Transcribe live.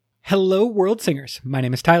Hello, world singers. My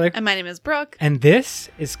name is Tyler. And my name is Brooke. And this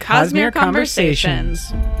is Cosmere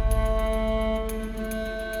Conversations.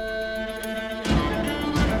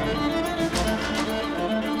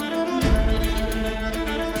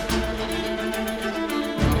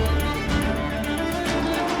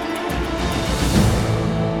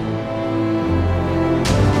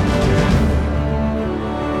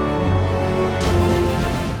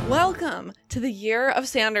 Welcome to the year of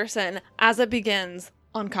Sanderson as it begins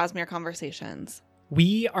on Cosmere Conversations.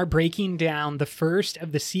 We are breaking down the first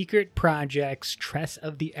of the secret projects, Tress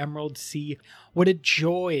of the Emerald Sea. What a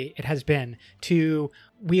joy it has been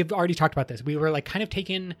we have already talked about this. We were kind of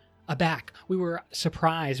taken aback. We were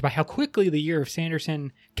surprised by how quickly the year of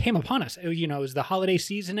Sanderson came upon us. It was the holiday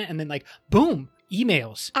season and then boom,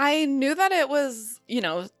 emails. I knew that it was,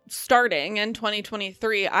 starting in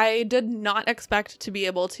 2023. I did not expect to be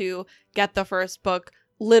able to get the first book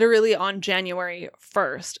literally on January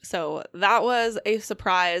 1st. So that was a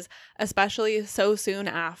surprise, especially so soon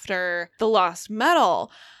after The Lost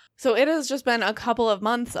Metal. So it has just been a couple of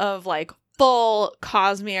months of full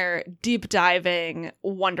Cosmere deep diving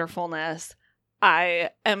wonderfulness.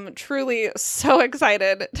 I am truly so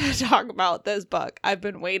excited to talk about this book. I've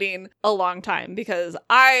been waiting a long time because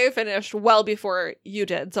I finished well before you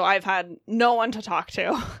did. So I've had no one to talk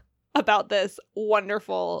to about this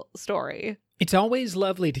wonderful story. It's always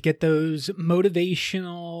lovely to get those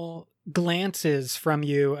motivational glances from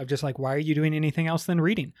you of just why are you doing anything else than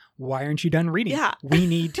reading? Why aren't you done reading? Yeah. We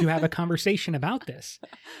need to have a conversation about this.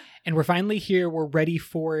 And we're finally here. We're ready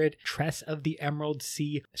for it. Tress of the Emerald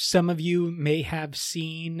Sea. Some of you may have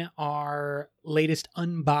seen our latest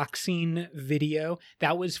unboxing video.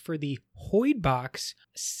 That was for the Hoyd box.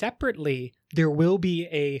 Separately, there will be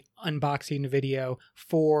a unboxing video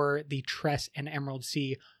for the Tress and Emerald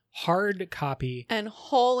Sea hard copy. And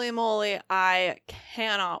holy moly, I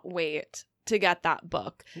cannot wait to get that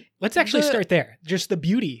book. Let's actually start there. Just the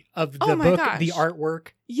beauty of the book, gosh. the artwork.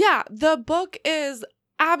 Yeah, the book is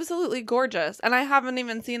absolutely gorgeous. And I haven't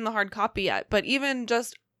even seen the hard copy yet. But even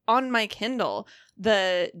just on my Kindle,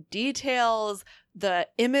 the details, the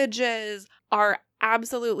images are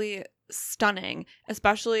absolutely stunning,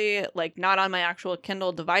 especially not on my actual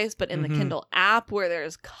Kindle device, but in the Kindle app where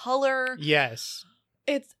there's color. Yes.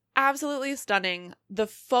 It's absolutely stunning. The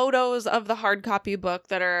photos of the hard copy book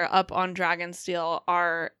that are up on Dragonsteel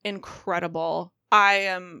are incredible. I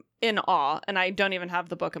am in awe, and I don't even have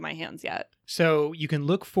the book in my hands yet. So you can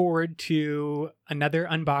look forward to another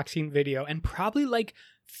unboxing video and probably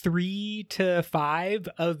 3 to 5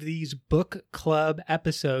 of these book club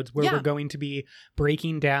episodes where we're going to be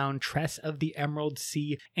breaking down Tress of the Emerald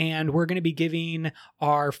Sea, and we're going to be giving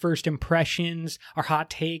our first impressions, our hot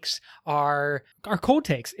takes, our cold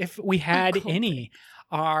takes, if we had any,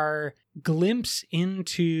 our glimpse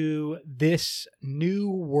into this new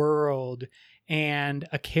world and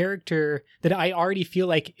a character that I already feel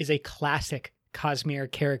is a classic Cosmere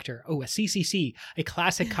character. Oh, a CCC, a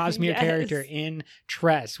classic Cosmere character in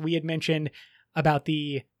Tress. We had mentioned about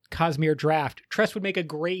the Cosmere draft. Tress would make a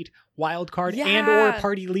great wild card and or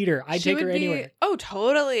party leader. I'd take her anywhere. Oh,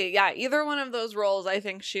 totally. Yeah, either one of those roles I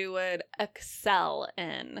think she would excel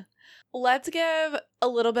in. Let's give a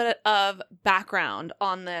little bit of background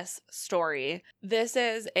on this story. This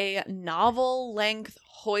is a novel-length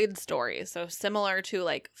Hoyd story, so similar to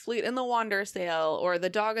Fleet and the Wandersail or The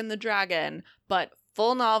Dog and the Dragon, but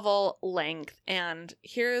full novel length. And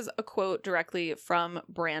here's a quote directly from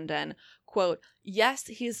Brandon. Quote, "Yes,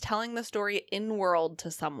 he's telling the story in-world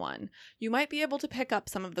to someone. You might be able to pick up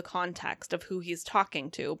some of the context of who he's talking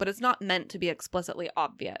to, but it's not meant to be explicitly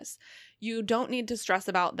obvious. You don't need to stress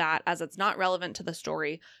about that as it's not relevant to the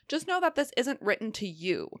story. Just know that this isn't written to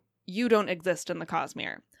you. You don't exist in the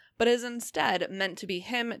Cosmere, but is instead meant to be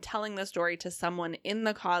him telling the story to someone in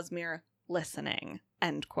the Cosmere listening."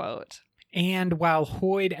 End quote. And while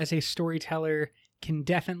Hoyd as a storyteller can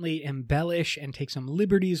definitely embellish and take some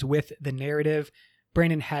liberties with the narrative,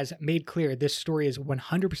 Brandon has made clear this story is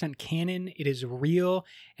 100% canon, it is real,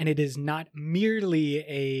 and it is not merely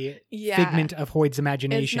a figment of Hoyd's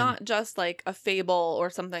imagination. It's not just a fable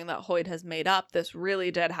or something that Hoyd has made up. This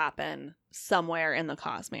really did happen somewhere in the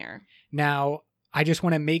Cosmere. Now, I just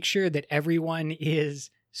want to make sure that everyone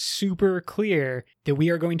is super clear that we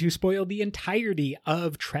are going to spoil the entirety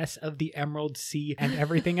of Tress of the Emerald Sea and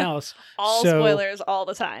everything else. Spoilers all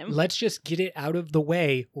the time. Let's just get it out of the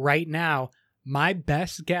way right now. My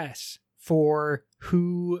best guess for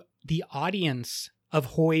who the audience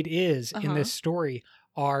of Hoyd is in this story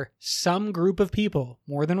are some group of people,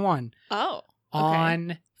 more than one,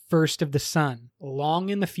 on First of the Sun, long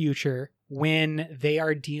in the future, when they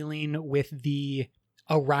are dealing with the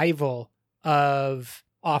arrival of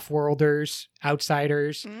off-worlders,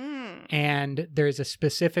 outsiders, and there's a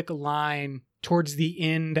specific line towards the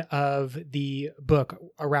end of the book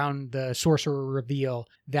around the sorcerer reveal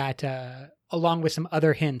that, along with some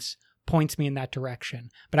other hints, points me in that direction.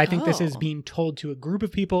 But I think this is being told to a group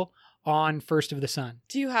of people on First of the Sun.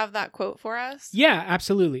 Do you have that quote for us? Yeah,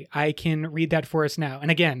 absolutely. I can read that for us now. And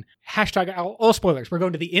again, hashtag all spoilers. We're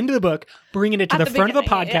going to the end of the book, bringing it to the front of the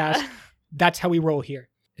podcast. Yeah. That's how we roll here.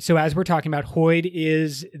 So as we're talking about, Hoyd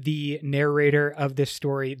is the narrator of this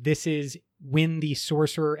story. This is when the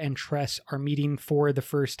sorcerer and Tress are meeting for the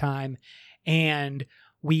first time. And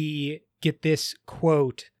we get this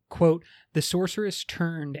quote, "The sorceress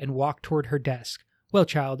turned and walked toward her desk. Well,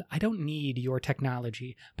 child, I don't need your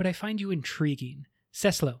technology, but I find you intriguing.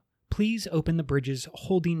 Cecilo, please open the bridge's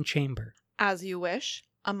holding chamber." "As you wish,"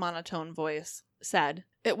 a monotone voice said.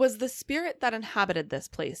 "It was the spirit that inhabited this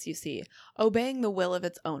place, you see, obeying the will of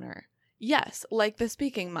its owner. Yes, like the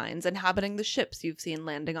speaking minds inhabiting the ships you've seen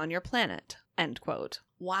landing on your planet." End quote.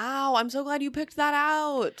 Wow, I'm so glad you picked that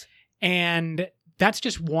out. And that's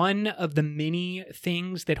just one of the many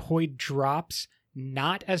things that Hoyd drops,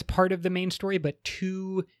 not as part of the main story, but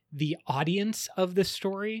to the audience of the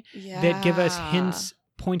story that give us hints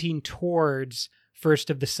pointing towards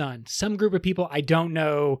First of the Sun. Some group of people, I don't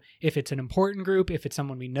know if it's an important group, if it's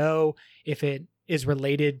someone we know, if it is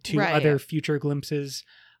related to other future glimpses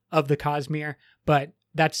of the Cosmere, but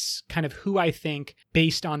that's kind of who I think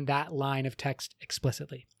based on that line of text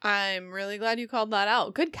explicitly. I'm really glad you called that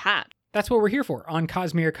out. Good cat. That's what we're here for on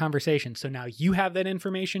Cosmere Conversation. So now you have that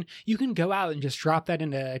information. You can go out and just drop that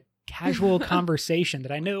into casual conversation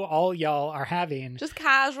that I know all y'all are having. Just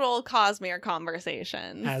casual Cosmere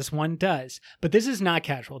conversations. As one does. But this is not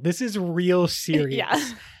casual. This is real serious.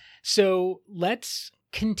 Yeah. So let's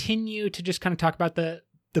continue to just kind of talk about the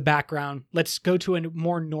background. Let's go to a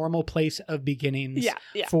more normal place of beginnings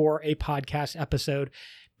for a podcast episode,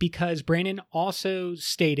 because Brandon also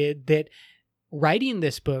stated that writing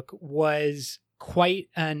this book was quite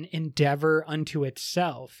an endeavor unto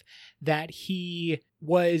itself, that he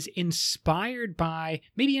was inspired by,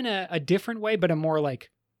 maybe in a different way, but a more like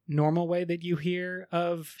normal way that you hear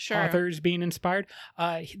of authors being inspired.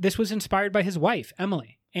 This was inspired by his wife,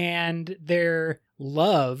 Emily, and their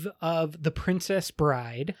love of The Princess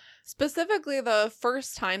Bride. Specifically, the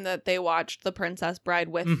first time that they watched The Princess Bride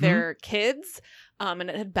with their kids, and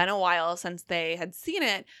it had been a while since they had seen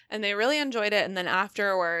it, and they really enjoyed it. And then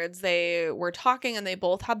afterwards, they were talking, and they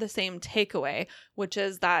both had the same takeaway, which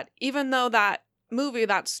is that even though that movie,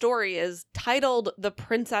 that story is titled The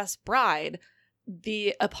Princess Bride,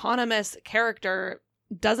 the eponymous character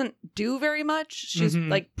doesn't do very much. She's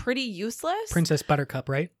like pretty useless. Princess Buttercup,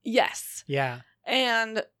 right? Yes. Yeah.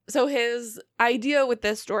 And so his idea with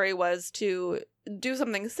this story was to do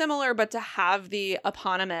something similar, but to have the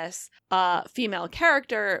eponymous female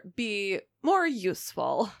character be more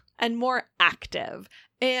useful and more active.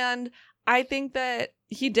 And I think that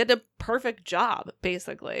he did a perfect job,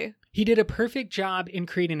 basically. He did a perfect job in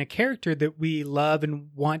creating a character that we love and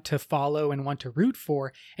want to follow and want to root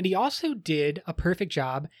for. And he also did a perfect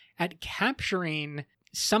job at capturing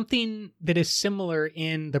something that is similar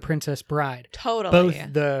in The Princess Bride. Totally.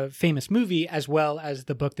 Both the famous movie as well as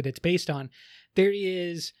the book that it's based on. There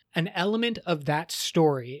is an element of that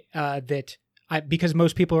story because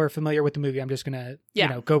most people are familiar with the movie, I'm just going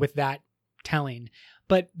to go with that telling.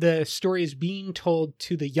 But the story is being told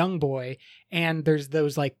to the young boy, and there's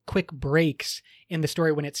those like quick breaks in the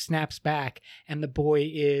story when it snaps back, and the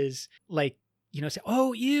boy is like, say,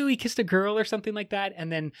 "Oh, ew, he kissed a girl," or something like that.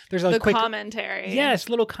 And then there's a quick commentary. Yes,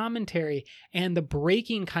 little commentary. And the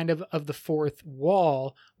breaking kind of the fourth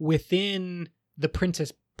wall within the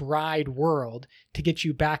Princess Bride world to get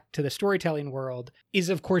you back to the storytelling world is,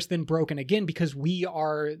 of course, then broken again because we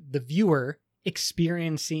are the viewer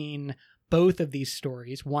experiencing both of these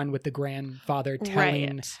stories, one with the grandfather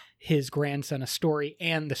telling his grandson a story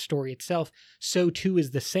and the story itself. So too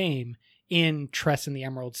is the same in Tress and the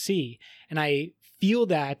Emerald Sea. And I feel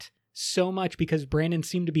that so much because Brandon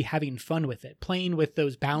seemed to be having fun with it, playing with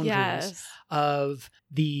those boundaries of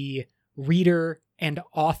the reader and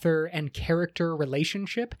author and character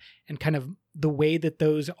relationship and kind of the way that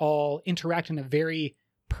those all interact in a very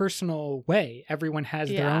personal way. Everyone has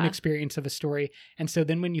their own experience of a story. And so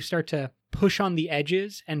then when you start to push on the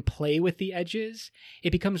edges and play with the edges,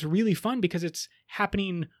 it becomes really fun because it's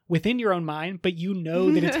happening within your own mind, but you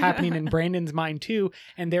know that it's happening in Brandon's mind too.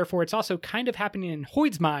 And therefore it's also kind of happening in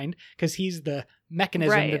Hoyd's mind because he's the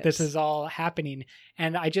mechanism that this is all happening.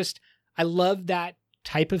 And I love that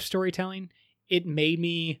type of storytelling. It made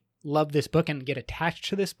me love this book and get attached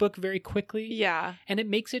to this book very quickly. Yeah. And it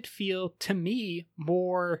makes it feel, to me,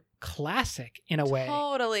 more classic in a way.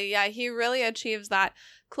 Totally. Yeah. He really achieves that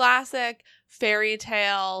classic fairy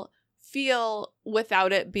tale feel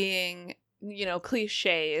without it being,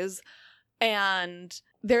 cliches. And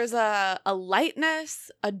there's a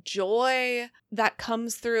lightness, a joy that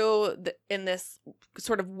comes through in this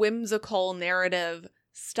sort of whimsical narrative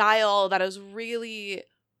style that is really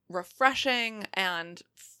refreshing and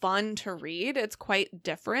fun to read. It's quite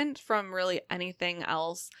different from really anything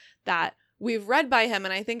else that we've read by him.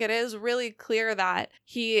 And I think it is really clear that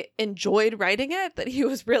he enjoyed writing it, that he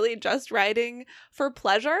was really just writing for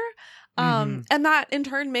pleasure. And that in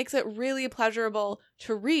turn makes it really pleasurable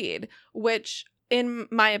to read, which in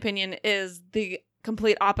my opinion is the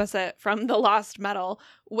complete opposite from The Lost Metal,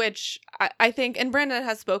 which I think, and Brandon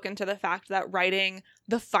has spoken to the fact that writing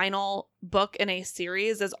the final book in a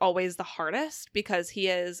series is always the hardest because he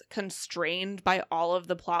is constrained by all of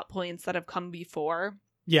the plot points that have come before.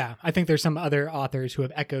 Yeah, I think there's some other authors who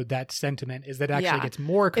have echoed that sentiment, is that it actually gets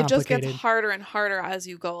more complicated. It just gets harder and harder as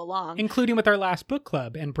you go along. Including with our last book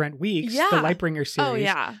club and Brent Weeks, the Lightbringer series. Oh,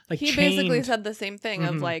 yeah. He basically said the same thing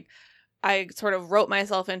of like, I sort of wrote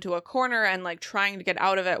myself into a corner and like trying to get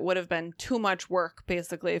out of it would have been too much work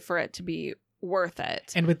basically for it to be worth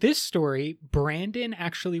it. And with this story, Brandon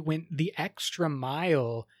actually went the extra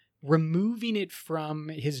mile, removing it from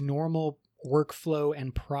his normal workflow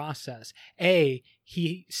and process.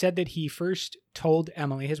 He said that he first told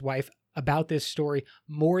Emily, his wife, about this story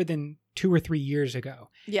more than 2 or 3 years ago.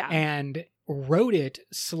 Yeah. And wrote it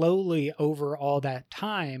slowly over all that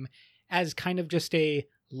time as kind of just a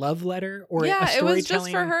love letter or a storytelling. It was just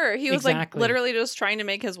for her. He was like literally just trying to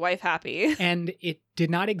make his wife happy. And it did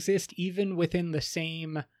not exist even within the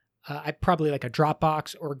same probably like a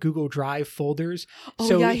Dropbox or Google Drive folders.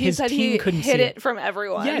 He said he hid it from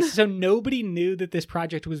everyone. Yes, so nobody knew that this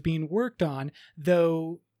project was being worked on,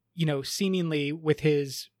 though, seemingly with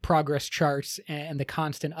his progress charts and the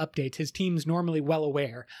constant updates, his team's normally well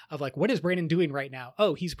aware of like, what is Brandon doing right now?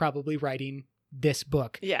 Oh, he's probably writing this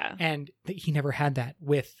book. Yeah. And he never had that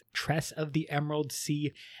with Tress of the Emerald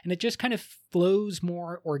Sea. And it just kind of flows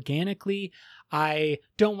more organically. I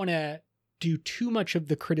don't want to do too much of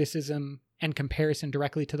the criticism and comparison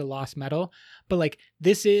directly to The Lost Metal, but like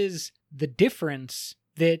this is the difference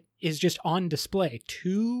that is just on display.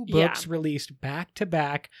 2 books released back to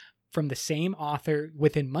back from the same author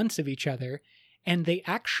within months of each other, and they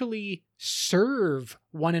actually serve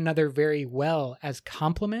one another very well as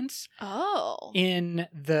complements in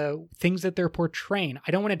the things that they're portraying.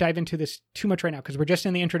 I don't want to dive into this too much right now because we're just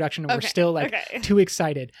in the introduction and we're still too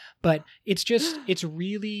excited. But it's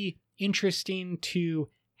really interesting to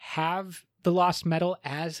have The Lost Metal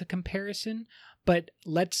as a comparison, but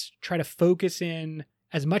let's try to focus in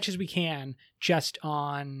as much as we can just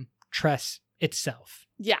on Tress itself.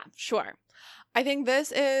 Yeah, sure. I think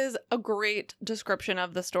this is a great description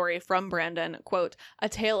of the story from Brandon. Quote, a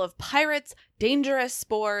tale of pirates, dangerous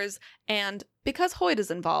spores, and, because Hoyt is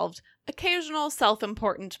involved, occasional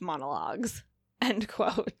self-important monologues. End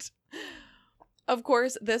quote. Of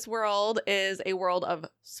course, this world is a world of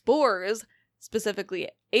spores, specifically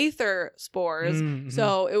aether spores.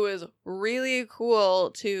 So it was really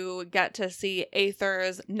cool to get to see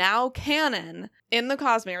aethers now canon in the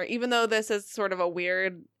Cosmere, even though this is sort of a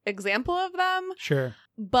weird example of them. Sure.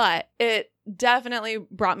 But it definitely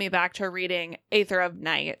brought me back to reading Aether of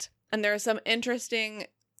Night. And there are some interesting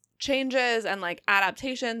changes and like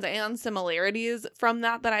adaptations and similarities from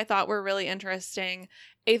that I thought were really interesting.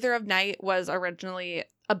 Aether of Night was originally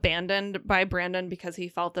abandoned by Brandon because he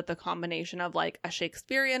felt that the combination of like a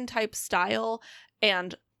Shakespearean type style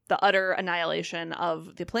and the utter annihilation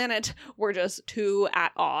of the planet were just too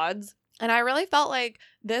at odds. And I really felt like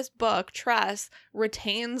this book, Tress,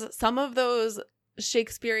 retains some of those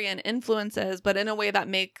Shakespearean influences, but in a way that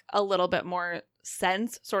make a little bit more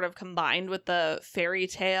sense, sort of combined with the fairy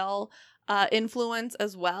tale influence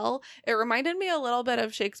as well. It reminded me a little bit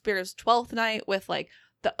of Shakespeare's Twelfth Night with like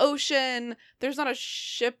the ocean. There's not a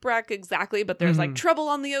shipwreck exactly, but there's like trouble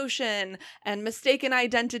on the ocean and mistaken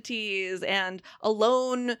identities and a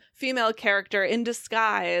lone female character in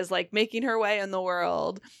disguise, like making her way in the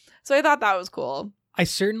world. So I thought that was cool. I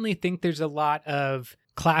certainly think there's a lot of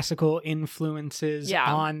classical influences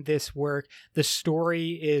on this work. The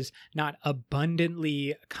story is not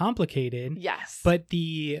abundantly complicated. Yes. But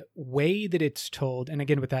the way that it's told, and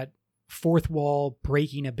again with that fourth wall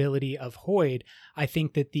breaking ability of Hoyd, I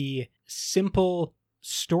think that the simple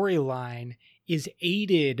storyline is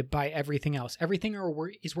aided by everything else. Everything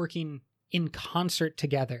is working in concert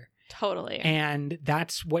together. Totally. And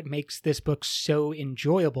that's what makes this book so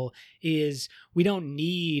enjoyable, is we don't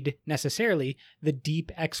need necessarily the deep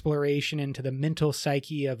exploration into the mental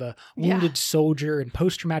psyche of a wounded soldier and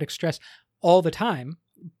post-traumatic stress all the time.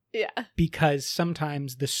 Yeah. Because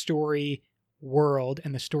sometimes the story world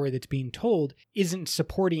and the story that's being told isn't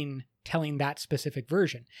supporting telling that specific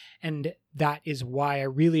version. And that is why I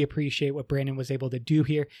really appreciate what Brandon was able to do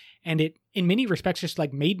here. And it, in many respects, just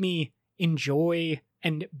like made me enjoy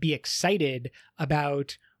and be excited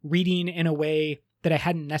about reading in a way that I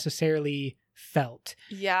hadn't necessarily felt.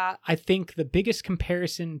 Yeah. I think the biggest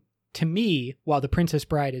comparison to me, while The Princess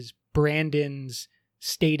Bride is Brandon's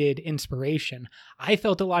stated inspiration, I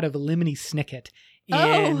felt a lot of Lemony Snicket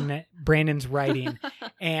in Brandon's writing.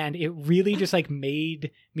 And it really just like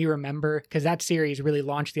made me remember, because that series really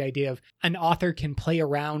launched the idea of an author can play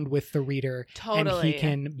around with the reader. Totally. And he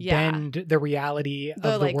can bend the reality of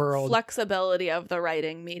the like, world. Flexibility of the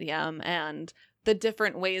writing medium and the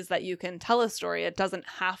different ways that you can tell a story. It doesn't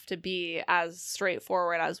have to be as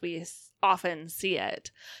straightforward as we often see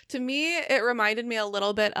it. To me, it reminded me a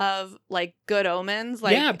little bit of like Good Omens,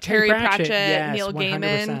 like Terry Pratchett, yes, Neil 100%.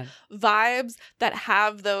 Gaiman vibes that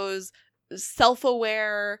have those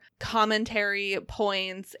self-aware commentary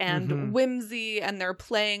points and whimsy, and they're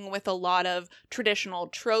playing with a lot of traditional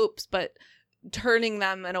tropes, but turning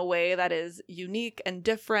them in a way that is unique and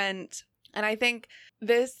different. And I think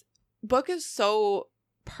this book is so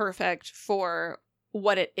perfect for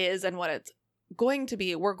what it is and what it's going to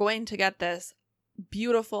be. We're going to get this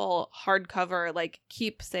beautiful hardcover, like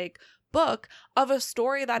keepsake book of a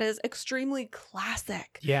story that is extremely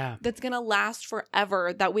classic. Yeah. That's going to last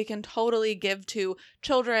forever, that we can totally give to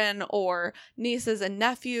children or nieces and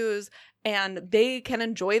nephews, and they can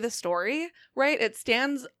enjoy the story, right? It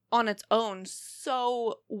stands on its own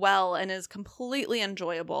so well and is completely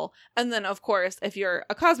enjoyable. And then, of course, if you're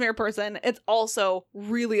a Cosmere person, it's also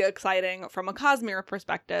really exciting from a Cosmere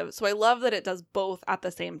perspective. So I love that it does both at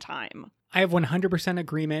the same time. I have 100%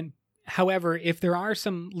 agreement. However, if there are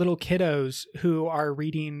some little kiddos who are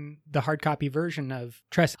reading the hard copy version of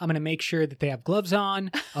Tress, I'm going to make sure that they have gloves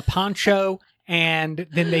on, a poncho, and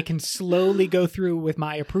then they can slowly go through with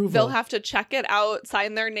my approval. They'll have to check it out,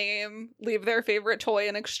 sign their name, leave their favorite toy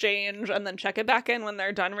in exchange, and then check it back in when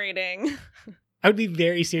they're done reading. I would be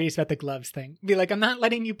very serious about the gloves thing. Be like, I'm not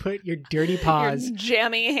letting you put your dirty paws. Your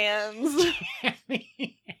jammy hands.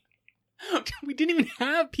 We didn't even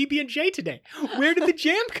have PB&J today. Where did the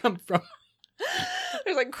jam come from?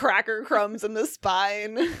 There's like cracker crumbs in the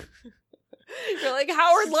spine. You're like,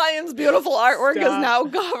 Howard Lyon's beautiful artwork is now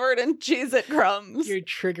covered in Cheez-It crumbs. You're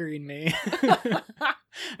triggering me.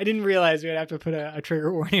 I didn't realize we'd have to put a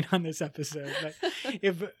trigger warning on this episode. But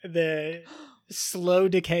if the slow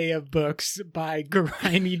decay of books by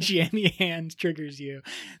grimy, jammy hands triggers you,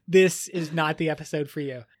 this is not the episode for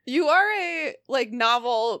you. You are a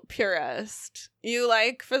novel purist. You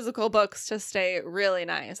like physical books to stay really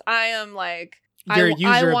nice. I am like, You're a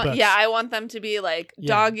user of books. Yeah, I want them to be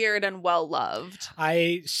dog-eared and well-loved.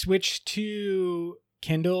 I switched to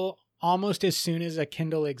Kindle almost as soon as a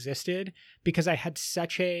Kindle existed because I had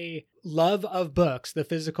such a love of books, the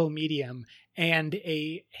physical medium, and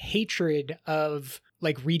a hatred of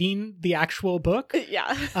reading the actual book.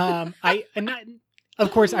 Yeah.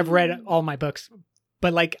 Of course, I've read all my books,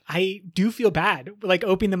 but I do feel bad,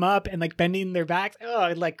 opening them up and bending their backs.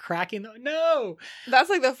 Oh, cracking. No, that's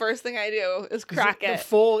the first thing I do is crack it.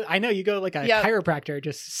 I know you go chiropractor,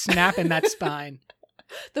 just snapping that spine.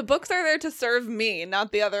 The books are there to serve me,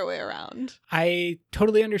 not the other way around. I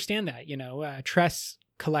totally understand that. Tress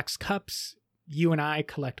collects cups. You and I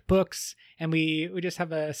collect books, and we just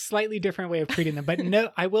have a slightly different way of treating them. But no,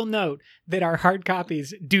 I will note that our hard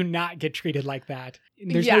copies do not get treated like that.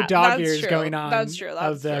 There's no dog ears going on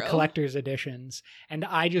of the collector's editions. And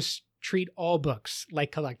I just treat all books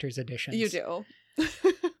like collector's editions. You do.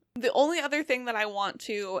 The only other thing that I want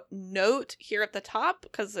to note here at the top,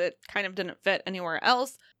 because it kind of didn't fit anywhere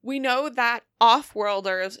else, we know that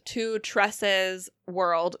off-worlders to Tress's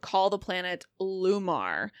world call the planet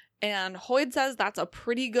Lumar. And Hoyd says that's a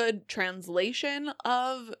pretty good translation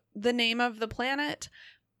of the name of the planet.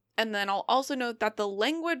 And then I'll also note that the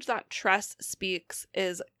language that Tress speaks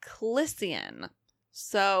is Clissian.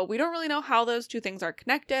 So we don't really know how those two things are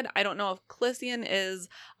connected. I don't know if Clissian is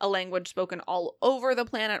a language spoken all over the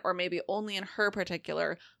planet or maybe only in her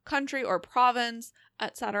particular country or province,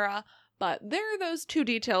 etc. But there are those two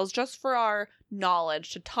details just for our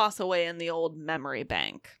knowledge to toss away in the old memory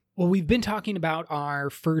bank. Well, we've been talking about our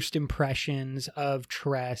first impressions of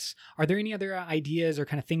Tress. Are there any other ideas or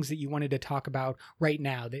kind of things that you wanted to talk about right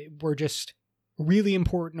now that we're just really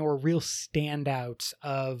important or real standouts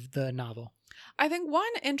of the novel? I think one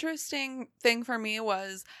interesting thing for me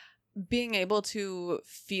was being able to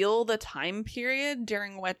feel the time period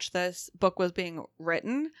during which this book was being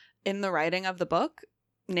written in the writing of the book,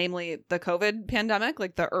 namely the COVID pandemic,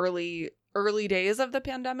 like the early days of the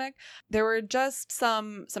pandemic. There were just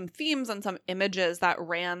some themes and some images that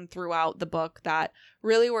ran throughout the book that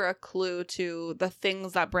really were a clue to the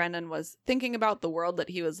things that Brandon was thinking about, the world that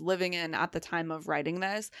he was living in at the time of writing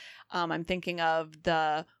this. I'm thinking of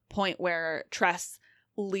the point where Tress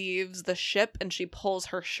leaves the ship and she pulls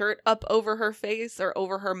her shirt up over her face or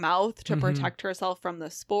over her mouth to protect herself from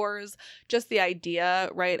the spores. Just the idea,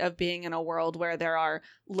 right, of being in a world where there are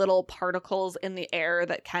little particles in the air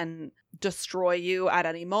that can destroy you at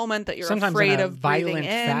any moment, that you're sometimes afraid in a of breathing violent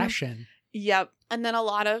in. fashion. Yep. And then a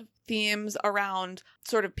lot of themes around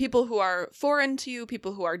sort of people who are foreign to you,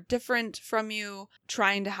 people who are different from you,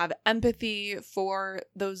 trying to have empathy for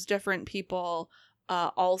those different people.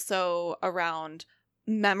 Also around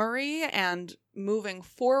memory and moving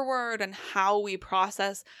forward and how we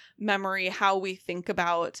process memory, how we think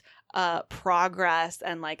about progress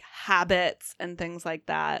and like habits and things like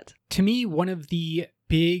that. To me, one of the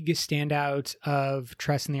big standouts of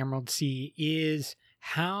Tress and the Emerald Sea is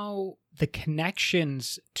how the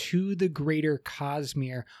connections to the greater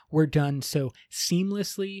Cosmere were done so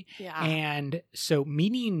seamlessly and so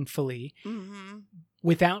meaningfully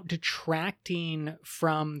without detracting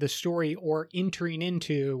from the story or entering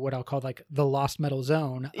into what I'll call like the Lost Metal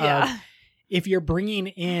zone. If you're bringing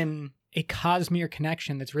in a Cosmere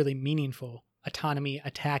connection that's really meaningful, Autonomy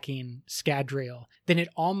attacking Scadrial, then it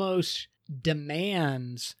almost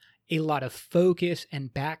demands a lot of focus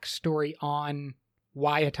and backstory on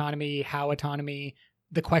why Autonomy, how Autonomy,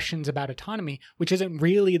 the questions about Autonomy, which isn't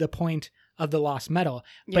really the point of the Lost Metal.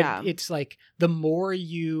 But it's like the more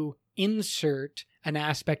you insert an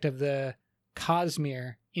aspect of the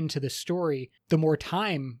Cosmere into the story, the more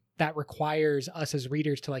time that requires us as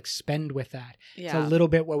readers to like spend with that. It's a little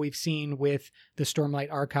bit what we've seen with the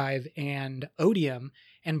Stormlight Archive and Odium,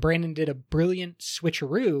 and Brandon did a brilliant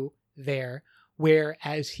switcheroo there, where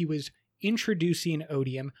as he was introducing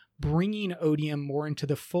Odium, bringing Odium more into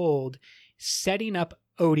the fold, setting up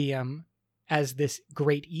Odium as this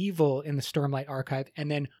great evil in the Stormlight Archive,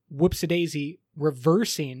 and then whoopsie-daisy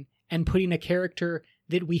reversing and putting a character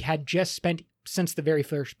that we had just spent, since the very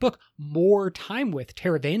first book, more time with,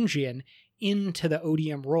 Taravangian, into the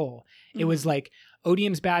Odium role. It was like,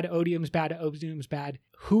 Odium's bad, Odium's bad, Odium's bad.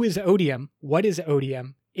 Who is Odium? What is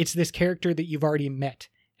Odium? It's this character that you've already met,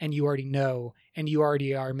 and you already know, and you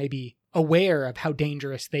already are maybe aware of how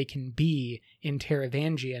dangerous they can be in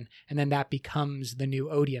Taravangian, and then that becomes the new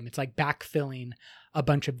Odium. It's like backfilling a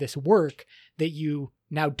bunch of this work that you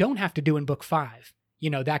now don't have to do in book 5. You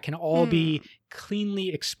know, that can all be cleanly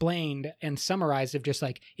explained and summarized of just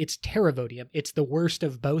like, it's Teravodium. It's the worst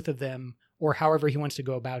of both of them, or however he wants to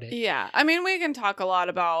go about it. Yeah. I mean, we can talk a lot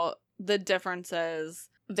about the differences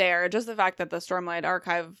there. Just the fact that the Stormlight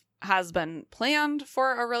Archive has been planned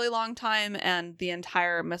for a really long time, and the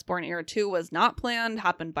entire Mistborn Era 2 was not planned,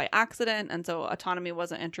 happened by accident, and so Autonomy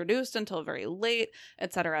wasn't introduced until very late,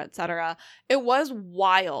 etc., etc. It was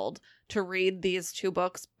wild to read these two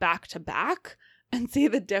books back to back and see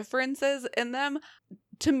the differences in them.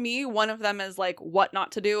 To me, one of them is like what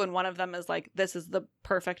not to do, and one of them is like, this is the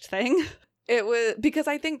perfect thing. It was because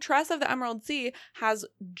I think Tress of the Emerald Sea has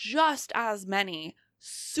just as many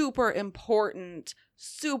super important,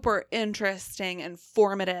 super interesting,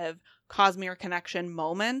 informative Cosmere connection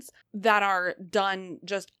moments that are done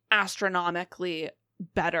just astronomically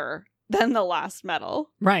better than the Last Metal.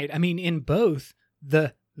 Right. I mean, in both,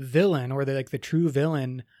 the villain, or the true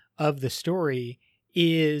villain of the story,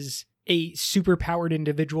 is a superpowered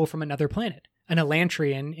individual from another planet. An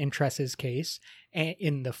Elantrian in Tress's case,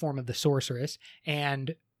 in the form of the sorceress,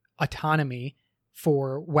 and Autonomy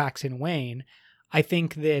for Wax and Wayne. I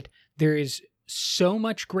think that there is so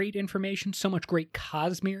much great information, so much great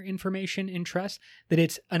Cosmere information in Tress, that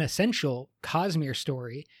it's an essential Cosmere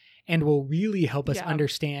story and will really help us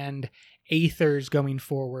understand Aethers going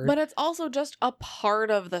forward. But it's also just a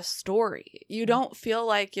part of the story. You don't feel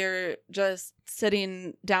like you're just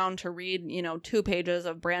sitting down to read, 2 pages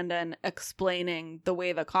of Brandon explaining the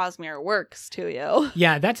way the Cosmere works to you.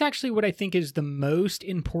 Yeah, that's actually what I think is the most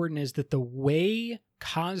important, is that the way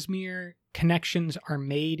Cosmere connections are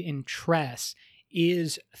made in Tress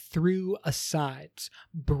is through asides,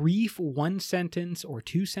 brief 1-sentence or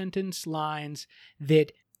 2-sentence lines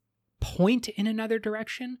that point in another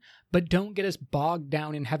direction, but don't get us bogged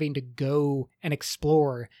down in having to go and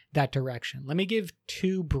explore that direction. Let me give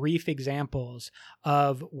 2 brief examples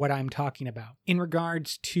of what I'm talking about. In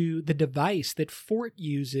regards to the device that Fort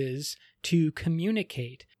uses to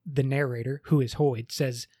communicate, the narrator, who is Hoyd,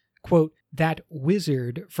 says, quote, "That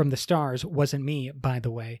wizard from the stars wasn't me, by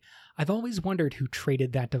the way. I've always wondered who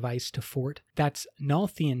traded that device to Fort. That's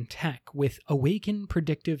Nalthian tech with awakened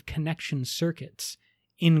predictive connection circuits."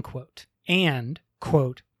 End quote. And,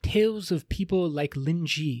 quote, "Tales of people like Lin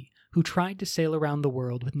Ji who tried to sail around the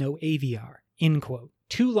world with no AVR." End quote.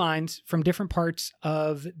 2 lines from different parts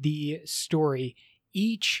of the story,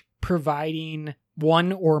 each providing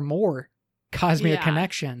one or more Cosmere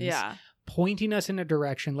connections, pointing us in a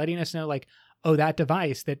direction, letting us know, like, oh, that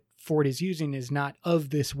device that Ford is using is not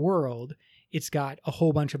of this world. It's got a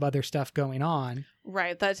whole bunch of other stuff going on.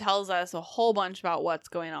 Right. That tells us a whole bunch about what's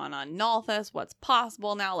going on Nalthis, what's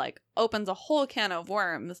possible now, like opens a whole can of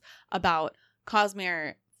worms about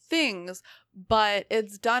Cosmere things, but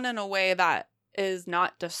it's done in a way that is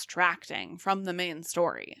not distracting from the main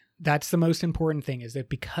story. That's the most important thing, is that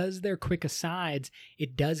because they're quick asides,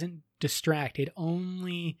 it doesn't distract. It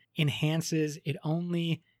only enhances, it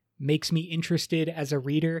only makes me interested as a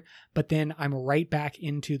reader, but then I'm right back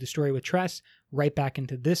into the story with Tress, right back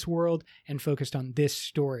into this world, and focused on this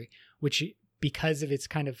story, which, because of its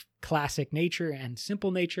kind of classic nature and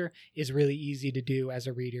simple nature, is really easy to do as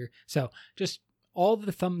a reader. So just all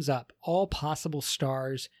the thumbs up, all possible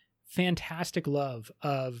stars, fantastic love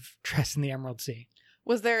of Tress and the Emerald Sea.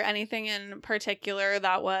 Was there anything in particular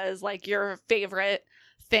that was like your favorite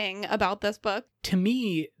thing about this book? To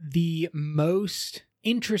me, the most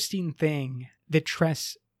interesting thing that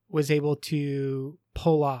Tress was able to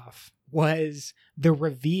pull off was the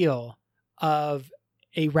reveal of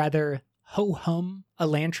a rather ho-hum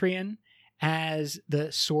Elantrian as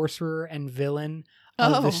the sorcerer and villain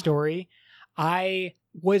of the story. I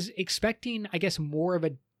was expecting, I guess, more of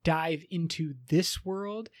a dive into this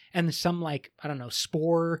world and some, like, I don't know,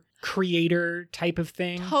 spore creator type of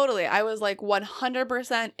thing. Totally. I was like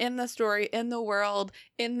 100% in the story, in the world,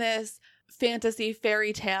 in this fantasy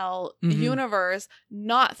fairy tale universe,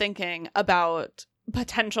 not thinking about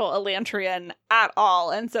potential Elantrian at all.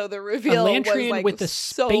 And so the reveal Elantrian was like with the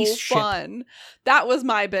so spaceship. fun. That was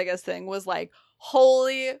my biggest thing, was like,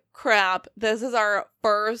 holy crap, this is our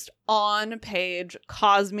first on-page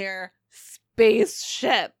Cosmere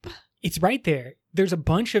spaceship. It's right there. There's a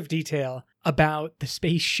bunch of detail about the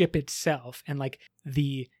spaceship itself and like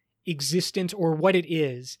the existence or what it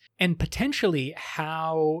is, and potentially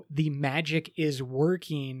how the magic is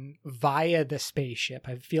working via the spaceship.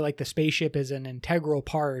 I feel like the spaceship is an integral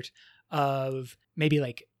part of maybe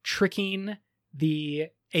like tricking the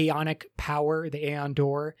aeonic power, the Aeon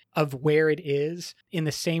door, of where it is, in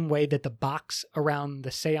the same way that the box around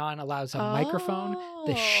the Seon allows a microphone.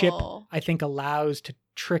 The ship, I think, allows to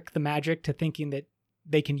trick the magic to thinking that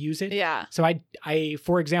they can use it. Yeah. So I,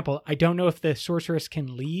 for example, I don't know if the sorceress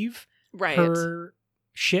can leave her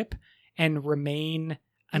ship and remain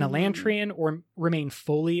an Elantrian or remain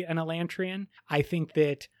fully an Elantrian. I think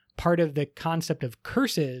that part of the concept of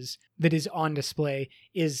curses that is on display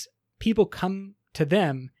is people come to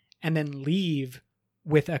them and then leave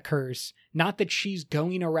with a curse. Not that she's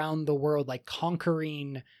going around the world like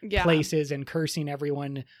conquering places and cursing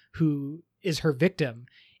everyone who is her victim.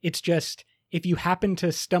 It's just, if you happen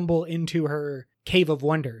to stumble into her Cave of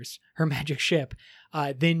Wonders, her magic ship,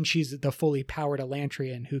 then she's the fully powered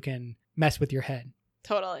Elantrian who can mess with your head.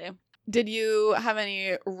 Totally. Did you have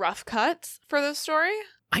any rough cuts for this story?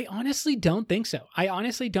 I honestly don't think so. I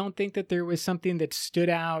honestly don't think that there was something that stood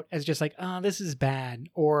out as just like, oh, this is bad.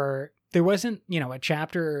 Or there wasn't, a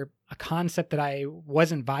chapter, a concept that I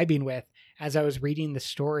wasn't vibing with as I was reading the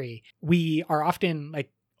story. We are often like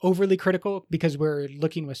overly critical because we're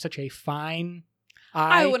looking with such a fine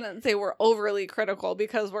eye. I wouldn't say we're overly critical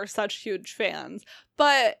because we're such huge fans.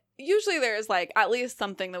 But usually there's like at least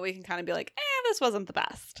something that we can kind of be like, this wasn't the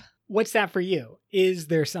best. What's that for you? Is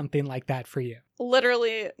there something like that for you?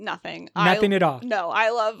 Literally nothing. Nothing at all. No,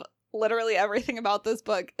 I love literally everything about this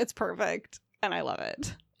book. It's perfect and I love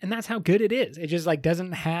it. And that's how good it is. It just like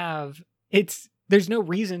doesn't have, there's no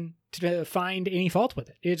reason to find any fault with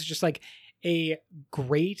it. It's just like a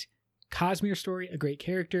great Cosmere story, a great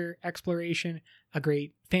character exploration, a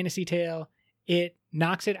great fantasy tale. It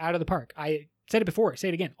knocks it out of the park. I said it before, say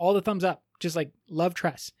it again. All the thumbs up. Just like love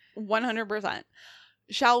Tress. 100%.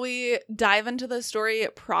 Shall we dive into the story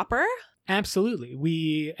proper? Absolutely.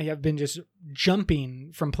 We have been just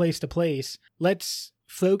jumping from place to place. Let's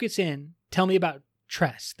focus in. Tell me about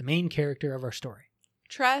Tress, the main character of our story.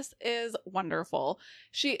 Tress is wonderful.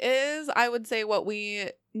 She is, I would say, what we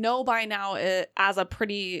know by now as a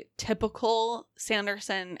pretty typical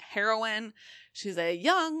Sanderson heroine. She's a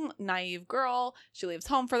young, naive girl. She leaves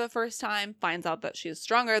home for the first time, finds out that she's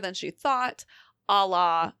stronger than she thought, a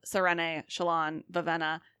la Serene, Shallan,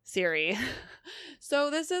 Vivenna, Ciri.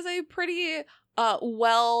 So this is a pretty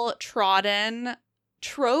well-trodden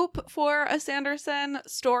trope for a Sanderson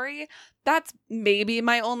story. That's maybe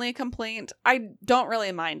my only complaint. I don't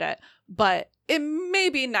really mind it, but it may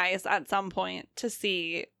be nice at some point to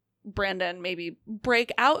see Brandon maybe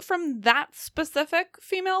break out from that specific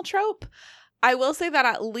female trope. I will say that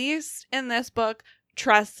at least in this book,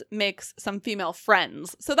 Tress makes some female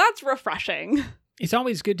friends, so that's refreshing. It's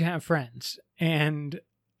always good to have friends, and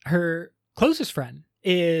her closest friend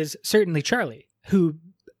is certainly Charlie, who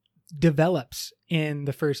develops in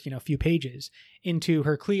the first, few pages into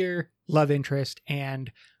her clear love interest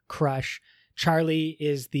and crush. Charlie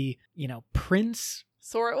is the, prince.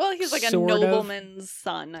 Well, he's like a nobleman's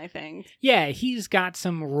son, I think. Yeah, he's got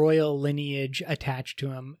some royal lineage attached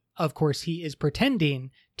to him. Of course, he is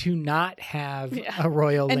pretending to not have a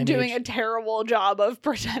royal lineage. And doing a terrible job of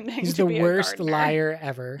pretending he's to be a gardener. He's the worst liar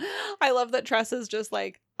ever. I love that Tress is just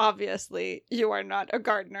like, obviously, you are not a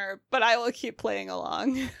gardener, but I will keep playing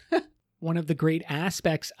along. One of the great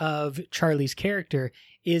aspects of Charlie's character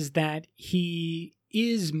is that he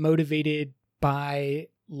is motivated by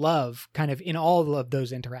love kind of in all of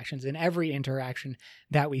those interactions, in every interaction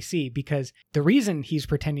that we see, because the reason he's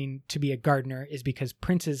pretending to be a gardener is because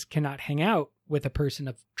princes cannot hang out with a person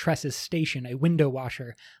of Tress's station, a window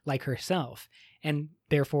washer like herself, and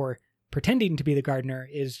therefore pretending to be the gardener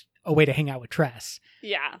is a way to hang out with Tress.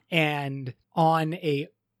 Yeah. And on a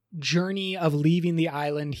journey of leaving the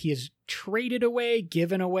island, he is traded away,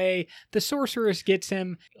 given away. The sorceress gets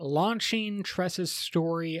him, launching Tress's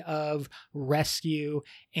story of rescue.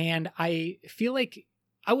 And I feel like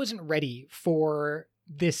I wasn't ready for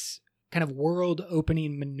this kind of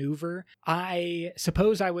world-opening maneuver. I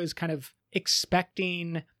suppose I was kind of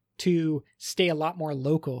expecting to stay a lot more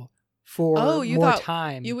local for more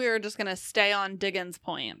time. We were just going to stay on Diggins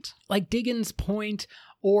Point. Like Diggins Point.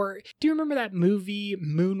 Or do you remember that movie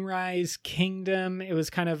Moonrise Kingdom? It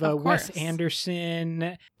was kind of a Wes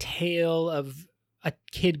Anderson tale of a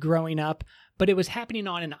kid growing up, but it was happening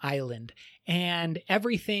on an island, and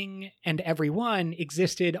everything and everyone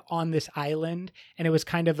existed on this island, and it was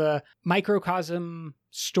kind of a microcosm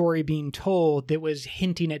story being told that was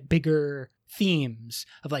hinting at bigger themes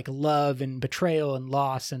of like love and betrayal and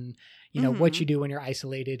loss and what you do when you're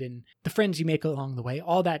isolated and the friends you make along the way,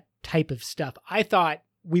 all that type of stuff. I thought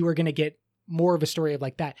we were going to get more of a story of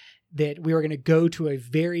like that we were going to go to a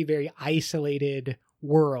very, very isolated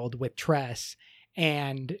world with Tress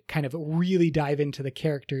and kind of really dive into the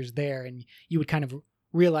characters there. And you would kind of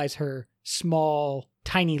realize her small,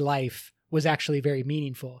 tiny life was actually very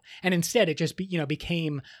meaningful. And instead it just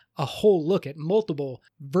became a whole look at multiple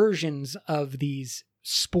versions of these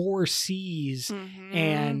spore seas,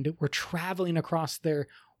 and we're traveling across their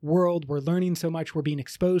world, we're learning so much, we're being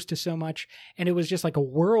exposed to so much, and it was just like a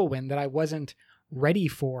whirlwind that I wasn't ready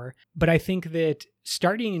for. But I think that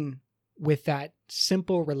starting with that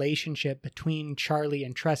simple relationship between Charlie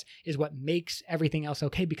and Tress is what makes everything else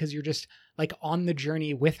okay, because you're just like on the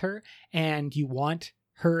journey with her and you want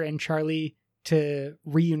her and Charlie to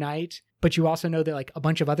reunite, but you also know that like a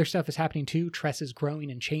bunch of other stuff is happening too. Tress is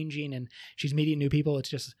growing and changing and she's meeting new people. It's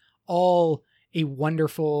just all a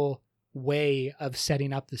wonderful way of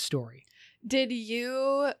setting up the story. Did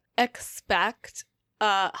you expect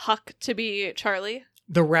Huck to be Charlie?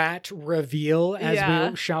 The rat reveal,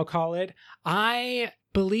 as we shall call it. I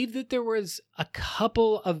believe that there was a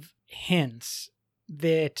couple of hints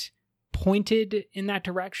that pointed in that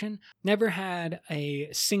direction. Never had a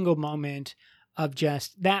single moment of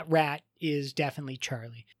just, that rat is definitely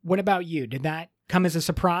Charlie. What about you? Did that come as a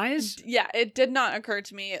surprise? Yeah, it did not occur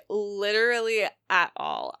to me literally at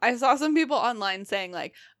all. I saw some people online saying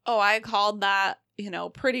like, oh, I called that,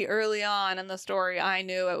 pretty early on in the story. I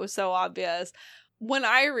knew it was so obvious. When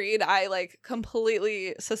I read, I like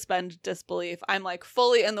completely suspend disbelief. I'm like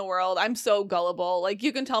fully in the world. I'm so gullible. Like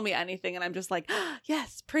you can tell me anything and I'm just like,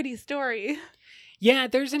 yes, pretty story. Yeah,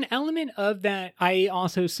 there's an element of that. I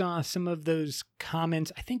also saw some of those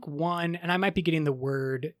comments. I think one, and I might be getting the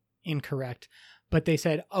word incorrect, but they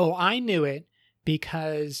said, oh, I knew it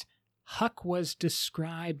because Huck was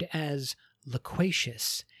described as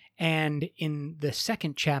loquacious. And in the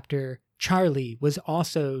second chapter, Charlie was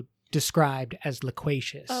also described as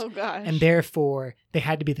loquacious. Oh, gosh. And therefore, they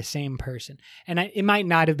had to be the same person. And it might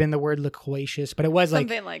not have been the word loquacious, but it was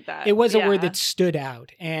something like that. It was a word that stood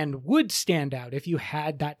out and would stand out if you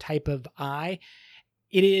had that type of eye.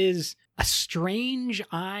 It is a strange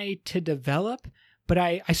eye to develop, but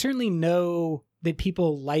I certainly know that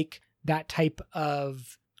people like that type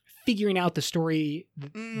of figuring out the story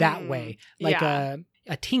that way. Like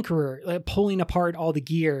a tinkerer, like pulling apart all the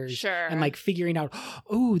gears and like figuring out,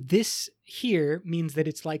 oh, this here means that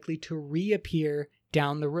it's likely to reappear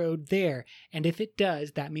down the road there. And if it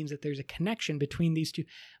does, that means that there's a connection between these two.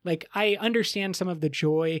 Like, I understand some of the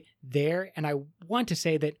joy there. And I want to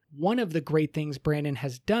say that one of the great things Brandon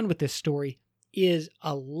has done with this story is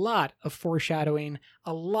a lot of foreshadowing,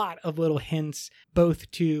 a lot of little hints, both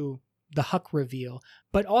to the Huck reveal,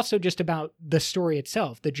 but also just about the story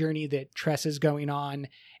itself, the journey that Tress is going on,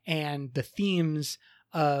 and the themes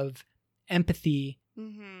of empathy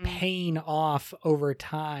paying off over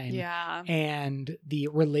time, and the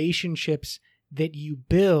relationships that you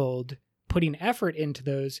build, putting effort into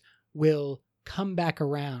those, will come back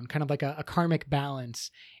around, kind of like a karmic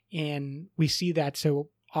balance. And we see that so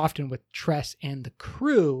often with Tress and the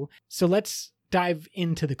crew. So let's dive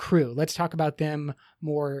into the crew. Let's talk about them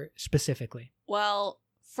more specifically. Well,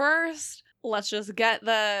 first, let's just get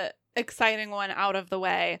the exciting one out of the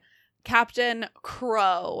way. Captain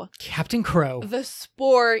Crow. Captain Crow. The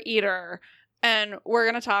spore eater. And we're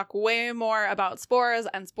going to talk way more about spores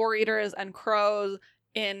and spore eaters and crows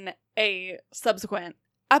in a subsequent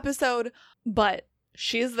episode. But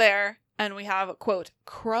she's there. And we have, quote,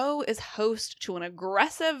 Crow is host to an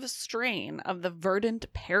aggressive strain of the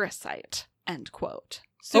verdant parasite. End quote.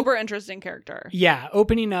 Super interesting character. Yeah,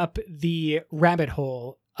 opening up the rabbit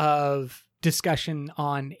hole of discussion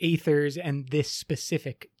on aethers and this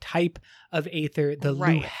specific type of aether, the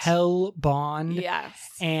Luhel bond. Yes.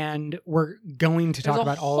 And we're going to talk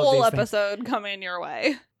about all of these things. There's a whole episode coming your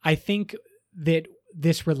way. I think that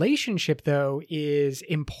this relationship, though, is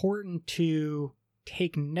important to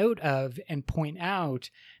take note of and point out,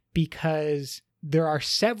 because there are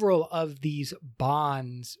several of these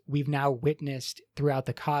bonds we've now witnessed throughout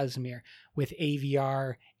the Cosmere, with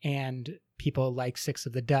AVR and people like Six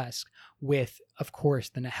of the Dusk, with, of course,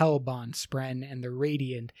 the Nahel bond, Spren and the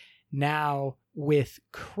Radiant, now with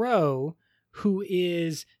Crow, who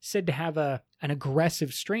is said to have an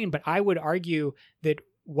aggressive strain. But I would argue that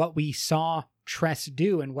what we saw Tress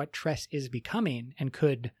do and what Tress is becoming and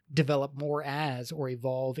could develop more as, or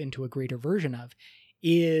evolve into a greater version of,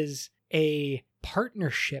 is a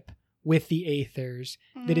partnership with the aethers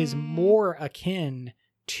that is more akin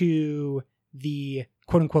to the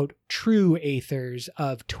quote-unquote true aethers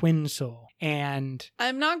of Twin Soul. And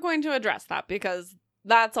I'm not going to address that because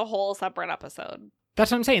that's a whole separate episode.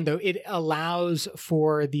 That's what I'm saying, though. It allows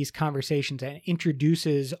for these conversations and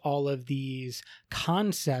introduces all of these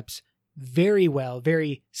concepts very well,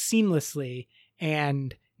 very seamlessly.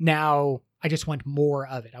 And now I just want more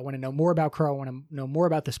of it. I want to know more about Crow. I want to know more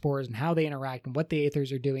about the spores and how they interact and what the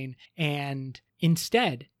aethers are doing. And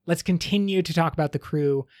instead, let's continue to talk about the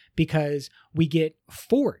crew, because we get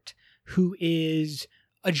Fort, who is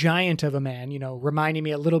a giant of a man, reminding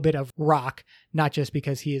me a little bit of Rock, not just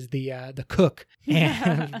because he is the cook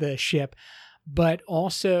and the ship, but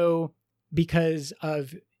also because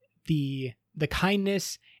of the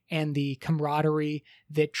kindness and the camaraderie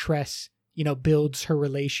that Tress, builds her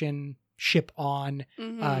relationship on.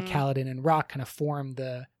 Kaladin and Rock kind of form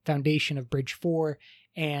the foundation of Bridge 4,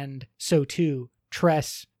 and so too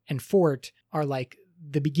Tress and Fort are like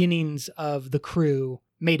the beginnings of the crew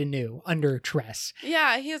made anew under Tress.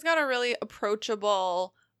 Yeah, he's got a really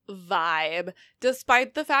approachable vibe,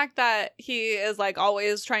 despite the fact that he is like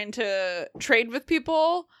always trying to trade with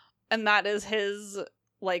people, and that is his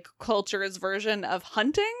like culture's version of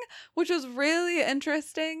hunting, which is really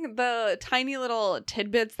interesting. The tiny little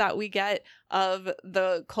tidbits that we get of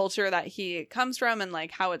the culture that he comes from and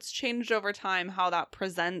like how it's changed over time, how that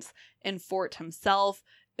presents in Fort himself,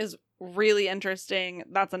 is really interesting.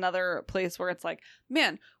 That's another place where it's like,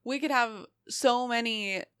 man, we could have so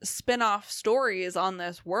many spin-off stories on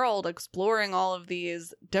this world exploring all of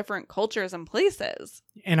these different cultures and places.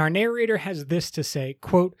 And our narrator has this to say,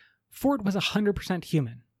 quote, Fort was 100%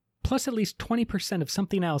 human, plus at least 20% of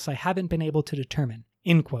something else I haven't been able to determine,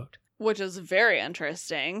 end quote. Which is very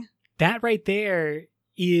interesting. That right there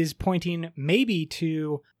is pointing maybe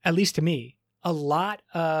to, at least to me, a lot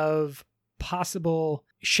of possible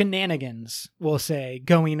shenanigans, we'll say,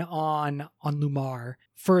 going on Lumar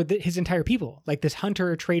for his entire people. Like this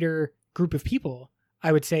hunter-trader group of people,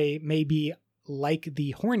 I would say, may be like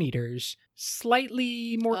the Horn Eaters,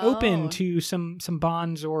 slightly more open to some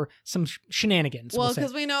bonds or some shenanigans. Well,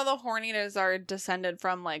 because we know the Horn Eaters are descended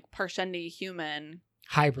from like Parshendi human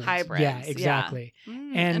hybrids. Yeah, exactly. Yeah.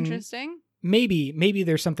 And interesting. Maybe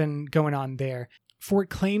there's something going on there.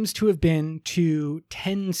 Fort claims to have been to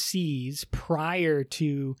 10 seas prior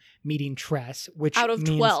to meeting Tress, which out of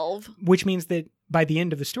 12. Which means that by the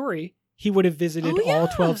end of the story, he would have visited all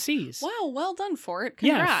 12 seas. Wow, well done, Fort.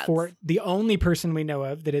 Congrats. Yeah, Fort, the only person we know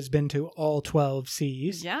of that has been to all 12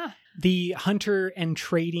 seas. Yeah. The hunter and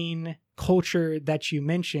trading culture that you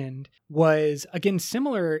mentioned was, again,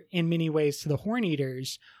 similar in many ways to the Horn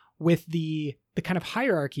Eaters, with the kind of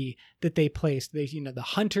hierarchy that they placed. They, the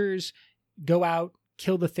hunters go out,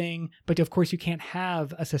 kill the thing, but of course you can't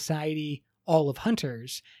have a society all of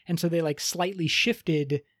hunters. And so they like slightly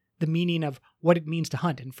shifted the meaning of what it means to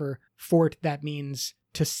hunt. And for Fort, that means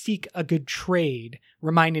to seek a good trade,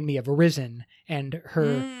 reminding me of Arisen and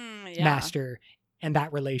her master and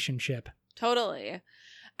that relationship. Totally.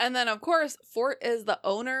 And then, of course, Fort is the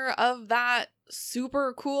owner of that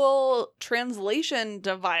super cool translation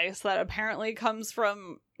device that apparently comes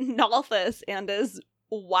from Nalthis and is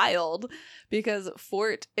wild because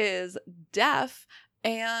Fort is deaf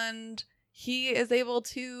and he is able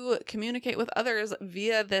to communicate with others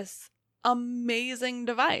via this amazing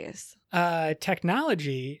device.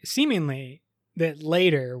 Technology, seemingly, that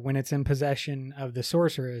later, when it's in possession of the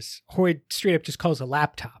sorceress, Hoyd straight up just calls a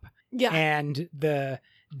laptop. Yeah. And the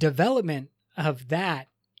development of that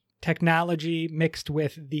technology mixed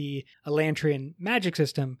with the Elantrian magic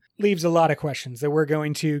system leaves a lot of questions that we're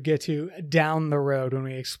going to get to down the road when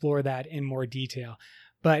we explore that in more detail.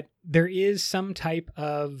 But there is some type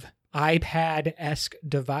of iPad-esque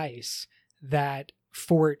device that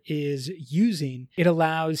Fort is using. It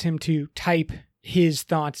allows him to type his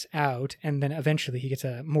thoughts out, and then eventually he gets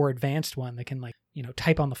a more advanced one that can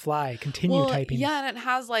type on the fly, continue typing. Yeah, and it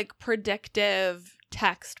has like predictive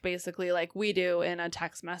text, basically, like we do in a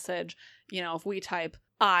text message. If we type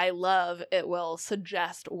 "I love," it will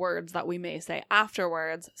suggest words that we may say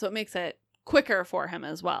afterwards, so it makes it quicker for him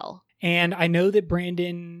as well. And I know that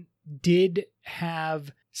Brandon did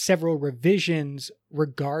have several revisions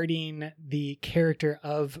regarding the character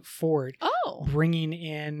of Fort, bringing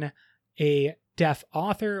in a deaf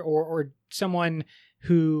author or someone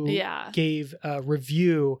who gave a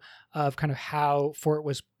review of kind of how Fort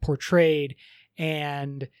was portrayed,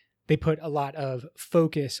 and they put a lot of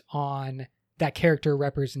focus on that character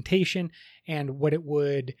representation and what it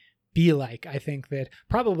would be like. I think that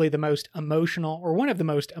probably the most emotional, or one of the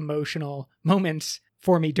most emotional moments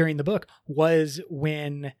for me during the book was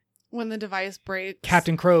when the device breaks.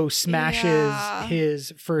 Captain Crow smashes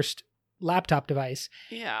his first laptop device.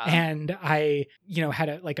 Yeah. And I, had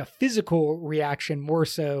a physical reaction more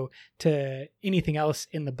so to anything else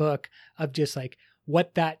in the book of just like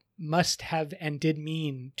what that must have and did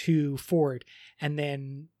mean to Fort. And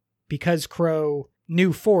then because Crow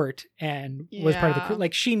knew Fort and was part of the crew,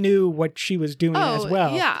 like she knew what she was doing as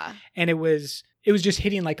well. Yeah. And it was just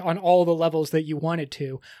hitting like on all the levels that you wanted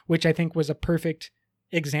to, which I think was a perfect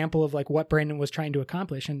example of like what Brandon was trying to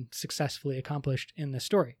accomplish and successfully accomplished in this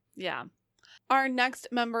story. Yeah. Our next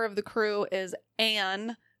member of the crew is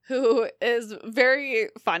Anne, who is very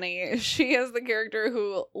funny. She is the character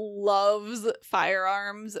who loves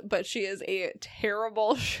firearms, but she is a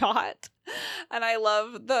terrible shot. And I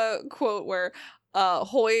love the quote where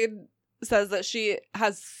Hoyd says that she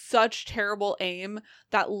has such terrible aim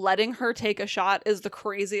that letting her take a shot is the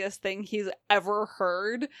craziest thing he's ever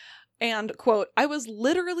heard. And, quote, "I was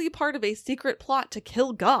literally part of a secret plot to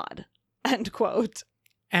kill God," end quote.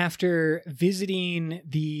 After visiting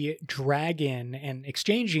the dragon and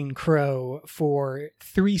exchanging Crow for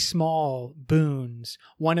 3 small boons,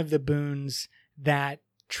 one of the boons that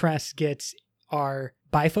Tress gets are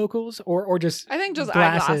bifocals or just I think just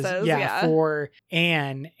glasses, eyeglasses, yeah, for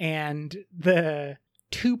Anne, and the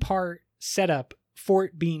 2-part setup,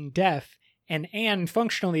 Fort being deaf and Anne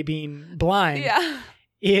functionally being blind. Yeah.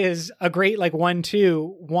 Is a great like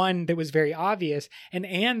 1-2, one that was very obvious,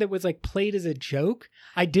 and that was like played as a joke.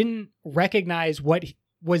 I didn't recognize what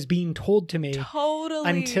was being told to me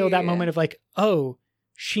until that moment of like, oh,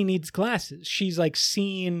 she needs glasses. She's like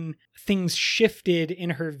seeing things shifted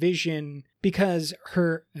in her vision because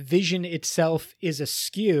her vision itself is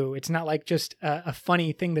askew. It's not like just a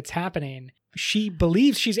funny thing that's happening. She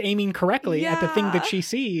believes she's aiming correctly at the thing that she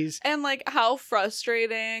sees. And like how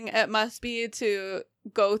frustrating it must be to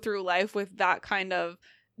go through life with that kind of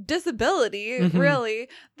disability, really,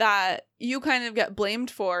 that you kind of get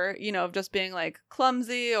blamed for, you know, of just being like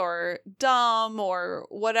clumsy or dumb or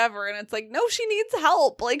whatever. And it's like, no, she needs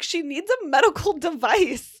help. Like, she needs a medical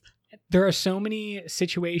device. There are so many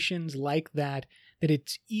situations like that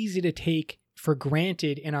it's easy to take for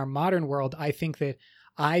granted in our modern world. I think that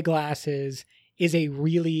eyeglasses is a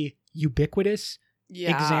really ubiquitous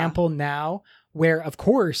example now, where, of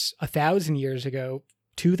course, 1,000 years ago,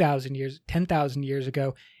 2,000 years, 10,000 years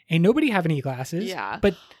ago, ain't nobody have any glasses. Yeah.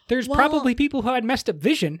 But there's probably people who had messed up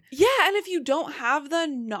vision. Yeah, and if you don't have the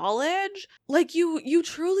knowledge, like you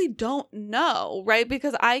truly don't know, right?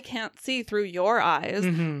 Because I can't see through your eyes.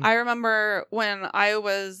 I remember when I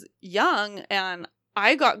was young and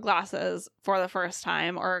I got glasses for the first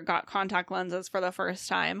time, or got contact lenses for the first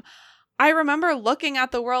time. I remember looking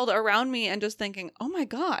at the world around me and just thinking, oh my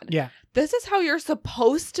God, this is how you're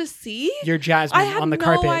supposed to see? You're Jasmine on the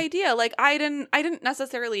carpet. I had no idea. Like, I didn't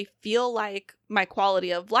necessarily feel like my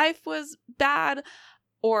quality of life was bad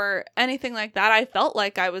or anything like that. I felt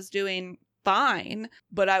like I was doing fine,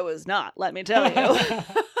 but I was not, let me tell you.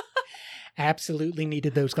 Absolutely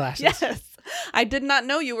needed those glasses. Yes. I did not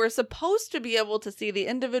know you were supposed to be able to see the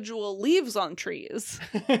individual leaves on trees.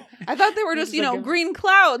 I thought they were just, you know, green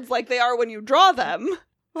clouds like they are when you draw them.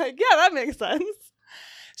 Like, yeah, that makes sense.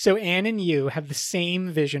 So Anne and you have the same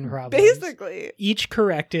vision problems. Basically. Each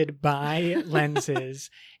corrected by lenses.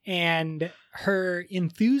 And her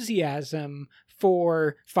enthusiasm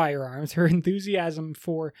for firearms, her enthusiasm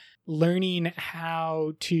for learning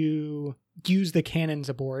how to use the cannons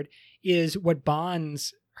aboard is what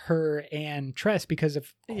bonds her and Tress, because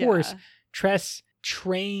of course Tress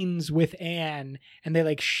trains with Anne and they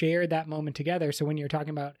like share that moment together. So when you're talking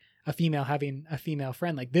about a female having a female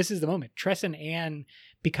friend, like, this is the moment. Tress and Anne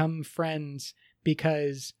become friends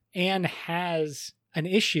because Anne has an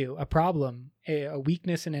issue, a problem, a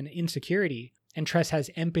weakness and an insecurity, and Tress has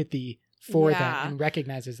empathy for that and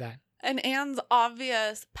recognizes that. And Anne's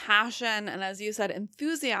obvious passion and, as you said,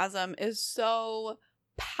 enthusiasm is so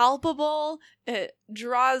palpable. It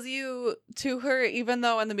draws you to her, even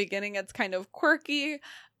though in the beginning it's kind of quirky,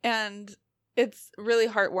 and it's really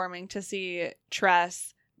heartwarming to see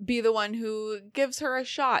Tress be the one who gives her a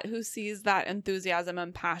shot, who sees that enthusiasm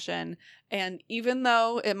and passion. And even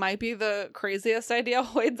though it might be the craziest idea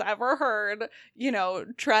Hoyd's ever heard, you know,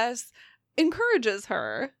 Tress encourages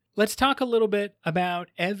her. Let's talk a little bit about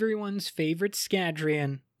everyone's favorite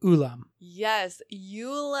Scadrian, Ulam. Yes,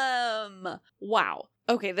 Ulam. Wow.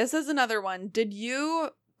 Okay, this is another one. Did you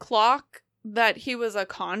clock that he was a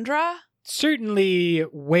Kandra? Certainly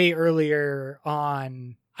way earlier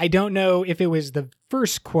on. I don't know if it was the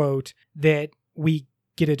first quote that we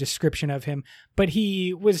get a description of him, but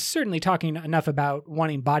he was certainly talking enough about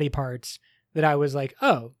wanting body parts that I was like,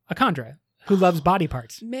 oh, a Kandra who loves body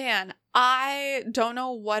parts. Man, I don't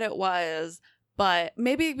know what it was, but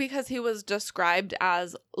maybe because he was described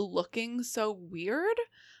as looking so weird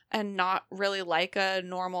and not really like a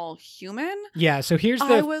normal human. Yeah, so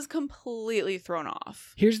I was completely thrown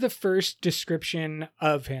off. Here's the first description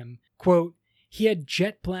of him. Quote, he had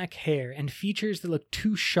jet black hair and features that looked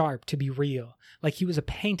too sharp to be real, like he was a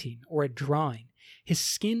painting or a drawing. His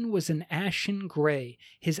skin was an ashen gray,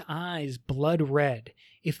 his eyes blood red.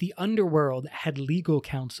 If the underworld had legal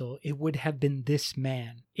counsel, it would have been this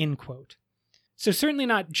man, end quote. So certainly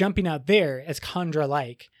not jumping out there as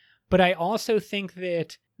Kandra-like, but I also think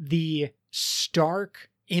that the stark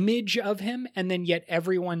image of him and then yet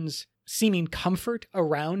everyone's seeming comfort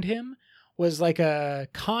around him was like a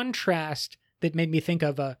contrast that made me think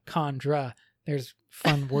of a Kandra. There's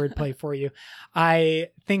fun wordplay for you. I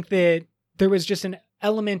think that there was just an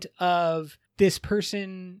element of this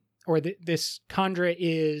person or this Kandra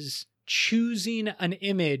is choosing an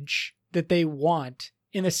image that they want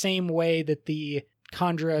in the same way that the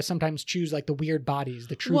Kandra sometimes choose like the weird bodies,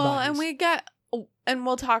 the true bodies. And we get, and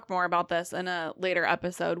we'll talk more about this in a later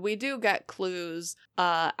episode, we do get clues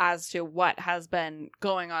as to what has been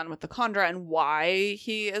going on with the Kandra and why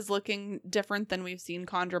he is looking different than we've seen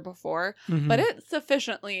Kandra before. Mm-hmm. But it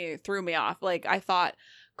sufficiently threw me off. Like, I thought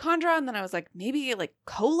Kandra, and then I was like, maybe like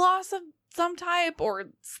Koloss of some type, or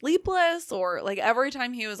Sleepless, or like every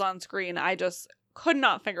time he was on screen, I just could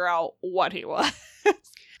not figure out what he was.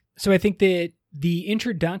 So I think that the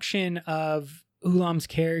introduction of Ulam's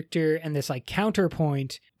character and this like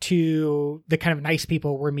counterpoint to the kind of nice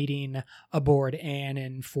people we're meeting aboard Anne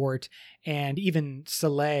and Fort and even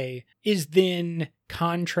Soleil is then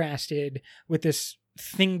contrasted with this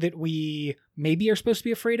thing that we maybe are supposed to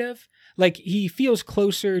be afraid of. Like, he feels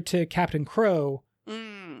closer to Captain Crow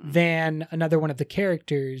than another one of the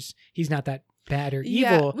characters. He's not that bad or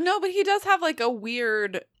evil. No, but he does have like a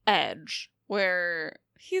weird edge where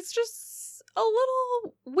he's just a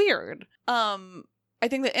little weird. I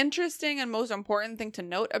think the interesting and most important thing to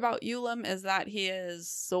note about Ulam is that he is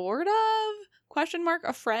sort of,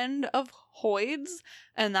 a friend of Hoyd's,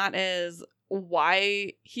 and that is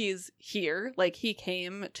why he's here. Like, he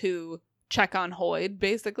came to check on Hoyd,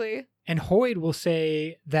 basically. And Hoyd will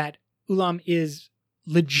say that Ulam is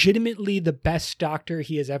legitimately the best doctor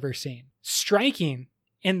he has ever seen. Striking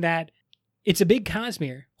in that it's a big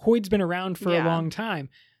Cosmere. Hoyd's been around for a long time.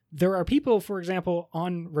 There are people, for example,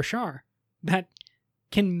 on Rashar that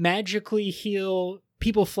can magically heal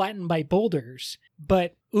people flattened by boulders.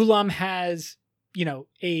 But Ulam has,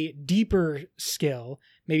 a deeper skill,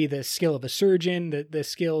 maybe the skill of a surgeon, the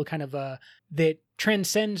skill kind of that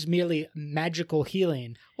transcends merely magical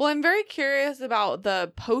healing. Well, I'm very curious about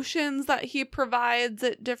the potions that he provides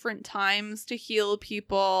at different times to heal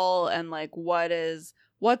people, and like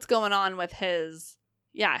what's going on with his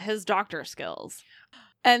doctor skills.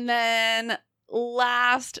 And then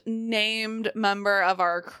last named member of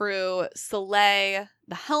our crew, Soleil,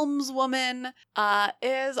 the helmswoman,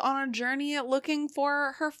 is on a journey looking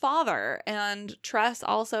for her father, and Tress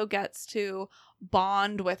also gets to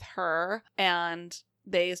bond with her, and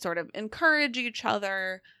they sort of encourage each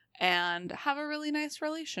other and have a really nice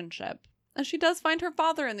relationship. And she does find her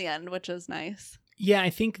father in the end, which is nice. Yeah, I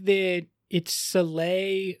think that it's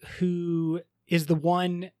Soleil who is the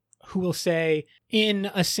one who will say, in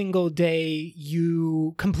a single day,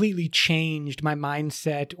 you completely changed my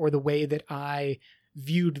mindset or the way that I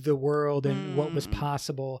viewed the world and what was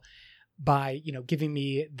possible by, giving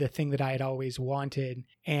me the thing that I had always wanted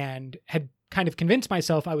and had kind of convinced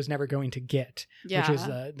myself I was never going to get, which is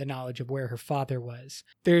the knowledge of where her father was.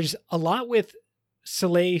 There's a lot with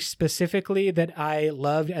Soleil specifically that I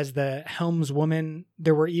loved as the helmswoman.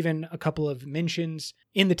 There were even a couple of mentions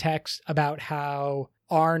in the text about how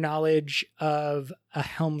our knowledge of a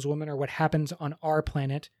helmswoman, or what happens on our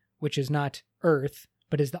planet, which is not Earth,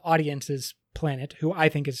 but is the audience's planet, who I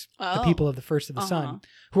think is the people of the First of the Sun,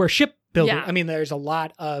 who are shipbuilders. Yeah. I mean, there's a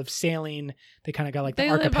lot of sailing. They kind of got like they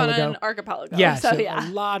the archipelago. Live on an archipelago. Yeah, so a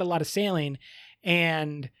lot of sailing.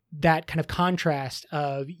 And that kind of contrast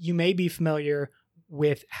of, you may be familiar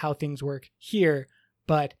with how things work here,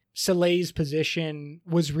 but Soleil's position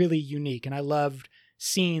was really unique. And I loved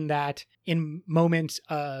seeing that in moments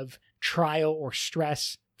of trial or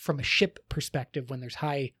stress from a ship perspective, when there's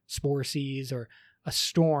high spore seas or a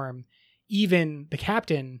storm, even the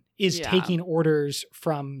captain is taking orders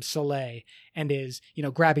from Soleil and is,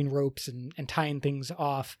 grabbing ropes and tying things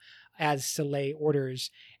off as Soleil orders.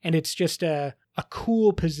 And it's just a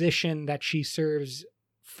cool position that she serves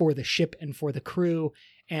for the ship and for the crew.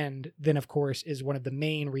 And then, of course, is one of the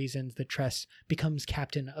main reasons that Tress becomes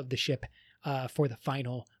captain of the ship for the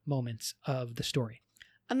final moments of the story.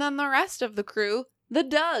 And then the rest of the crew, the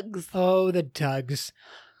Dougs. Oh, the Dougs.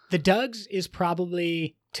 The Dougs is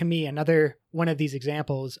probably, to me, another one of these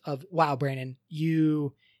examples of, wow, Brandon,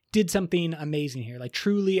 you did something amazing here, like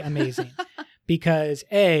truly amazing. Because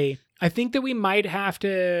I think that we might have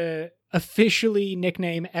to officially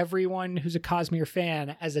nickname everyone who's a Cosmere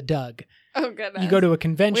fan as a Doug. Oh, goodness. You go to a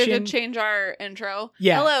convention. We have to change our intro.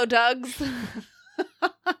 Yeah. Hello, Dougs.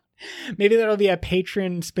 Maybe that'll be a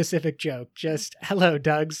patron-specific joke. Just, hello,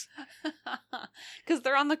 Dougs. Because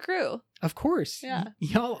they're on the crew. Of course. Yeah.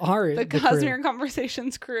 Y'all are the Cosmere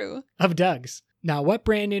Conversations crew. Of Dougs. Now, what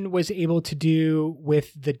Brandon was able to do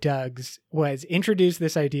with the Dougs was introduce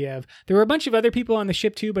this idea of, there were a bunch of other people on the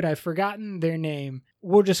ship too, but I've forgotten their name.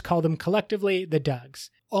 We'll just call them collectively the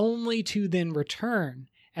Dougs. Only to then return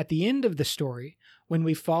at the end of the story, when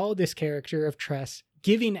we follow this character of Tress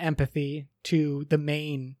giving empathy to the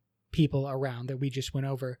main people around that we just went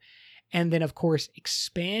over. And then, of course,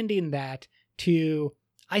 expanding that to,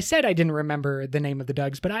 I said I didn't remember the name of the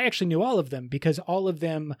Dougs, but I actually knew all of them because all of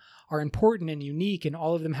them are important and unique, and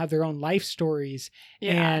all of them have their own life stories.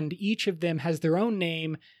 Yeah. And each of them has their own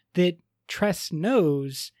name that Tress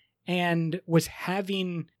knows and was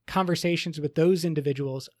having conversations with those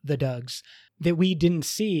individuals, the Dougs, that we didn't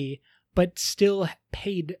see, but still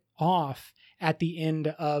paid off at the end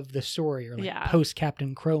of the story, or like post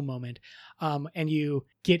Captain Crow moment. And you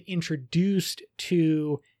get introduced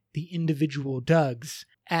to the individual Dougs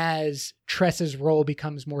as Tress's role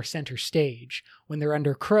becomes more center stage. When they're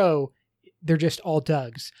under Crow, they're just all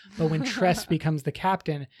Dougs. But when Tress becomes the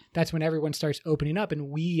captain, that's when everyone starts opening up,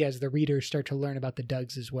 and we as the readers start to learn about the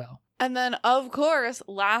Dougs as well. And then, of course,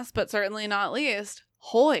 last but certainly not least,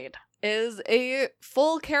 Hoyd is a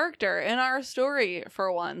full character in our story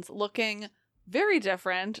for once, looking very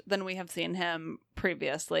different than we have seen him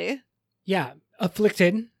previously. Yeah,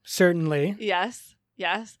 afflicted, certainly. Yes.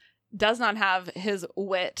 Yes. Does not have his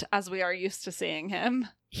wit as we are used to seeing him.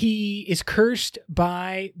 He is cursed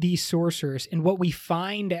by the sorceress, and what we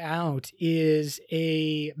find out is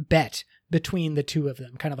a bet between the two of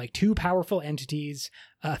them, kind of like two powerful entities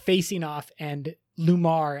facing off, and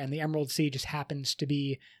Lumar and the Emerald Sea just happens to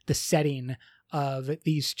be the setting of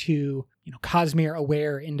these two,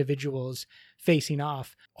 Cosmere-aware individuals facing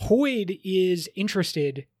off. Hoyd is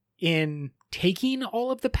interested in taking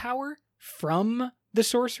all of the power from the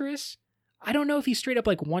sorceress. I don't know if he straight up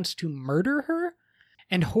wants to murder her.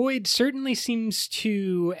 And Hoyd certainly seems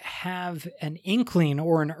to have an inkling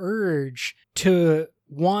or an urge to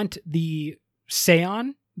want the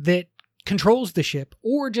Seon that controls the ship,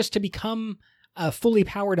 or just to become a fully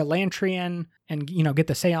powered Elantrian and, get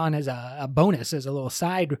the Seon as a bonus, as a little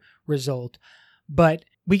side result. But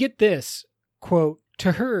we get this, quote,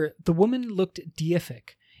 "To her, the woman looked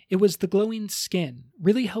deific. It was the glowing skin.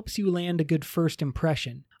 Really helps you land a good first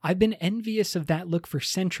impression. I've been envious of that look for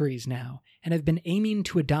centuries now, and have been aiming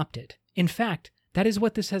to adopt it. In fact, that is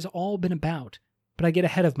what this has all been about. But I get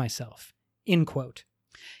ahead of myself." End quote.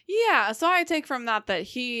 Yeah, so I take from that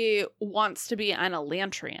he wants to be an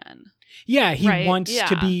Elantrian. Yeah, he wants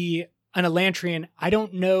to be an Elantrian. I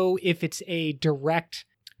don't know if it's a direct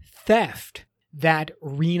theft that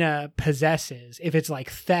Rena possesses, if it's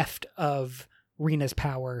theft of Rena's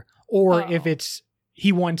power, or if it's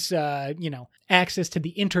he wants access to the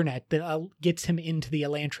internet that gets him into the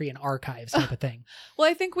Elantrian archives type of thing. Well,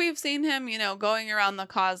 I think we've seen him, going around the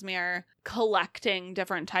Cosmere collecting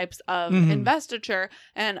different types of investiture,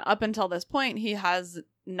 and up until this point he has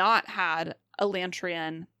not had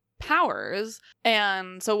Elantrian powers.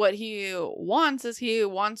 And so what he wants is he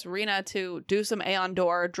wants Rena to do some Aeon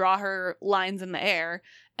Door, draw her lines in the air,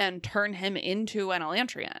 and turn him into an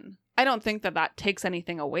Elantrian. I don't think that takes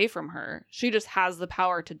anything away from her. She just has the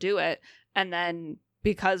power to do it. And then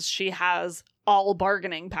because she has all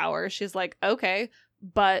bargaining power, she's like, okay,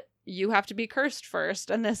 but you have to be cursed first.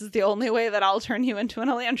 And this is the only way that I'll turn you into an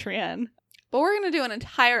Elantrian. But we're going to do an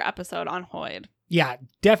entire episode on Hoyd. Yeah,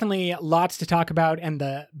 definitely lots to talk about, and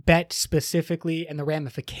the bet specifically and the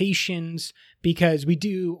ramifications, because we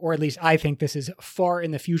do, or at least I think this is far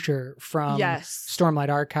in the future from Stormlight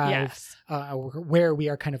Archive, where we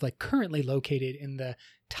are kind of currently located in the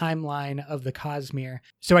timeline of the Cosmere.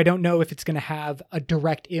 So I don't know if it's going to have a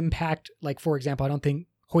direct impact. For example, I don't think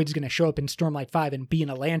Hoyd's going to show up in Stormlight 5 and be an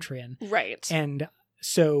Elantrian. Right. And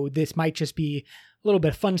so this might just be a little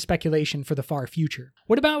bit of fun speculation for the far future.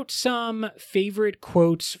 What about some favorite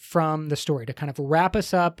quotes from the story to kind of wrap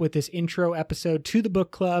us up with this intro episode to the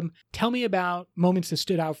book club? Tell me about moments that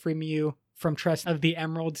stood out from you from Tress of the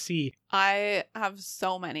Emerald Sea. I have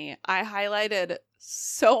so many. I highlighted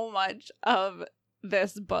so much of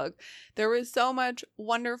this book. There was so much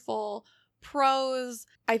wonderful prose.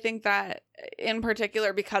 I think that in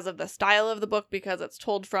particular, because of the style of the book, because it's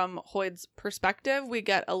told from Hoyd's perspective, we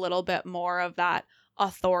get a little bit more of that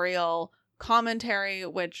authorial commentary,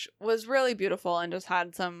 which was really beautiful and just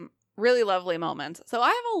had some really lovely moments. So I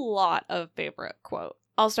have a lot of favorite quotes.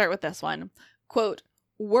 I'll start with this one. Quote,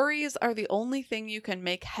 "Worries are the only thing you can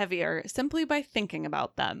make heavier simply by thinking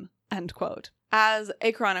about them." End quote. As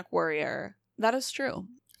a chronic worrier, that is true.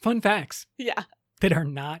 Fun facts. Yeah. That are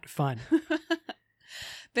not fun.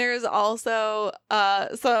 There's also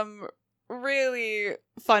some really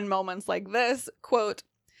fun moments like this. Quote,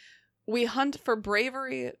 "We hunt for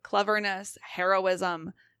bravery, cleverness,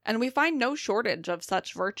 heroism, and we find no shortage of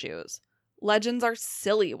such virtues. Legends are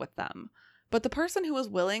silly with them. But the person who is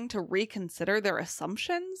willing to reconsider their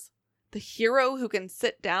assumptions, the hero who can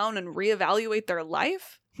sit down and reevaluate their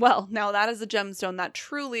life, well, now that is a gemstone that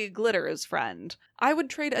truly glitters, friend. I would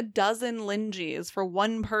trade 12 Lingies for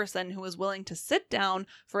one person who is willing to sit down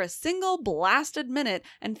for a single blasted minute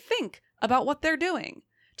and think about what they're doing.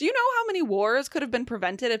 Do you know how many wars could have been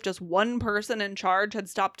prevented if just one person in charge had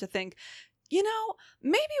stopped to think,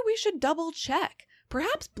 maybe we should double check.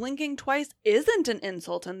 Perhaps blinking twice isn't an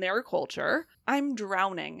insult in their culture. I'm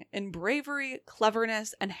drowning in bravery,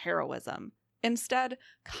 cleverness, and heroism. Instead,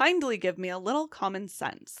 kindly give me a little common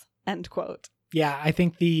sense." End quote. Yeah, I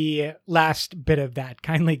think the last bit of that,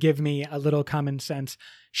 kindly give me a little common sense,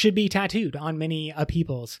 should be tattooed on many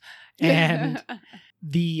people's. And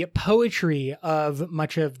the poetry of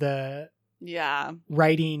much of the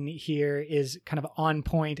writing here is kind of on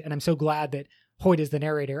point. And I'm so glad that Hoyd, as the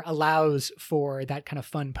narrator, allows for that kind of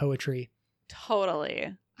fun poetry.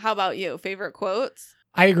 Totally. How about you? Favorite quotes?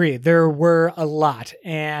 I agree. There were a lot.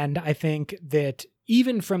 And I think that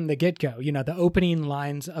even from the get-go, the opening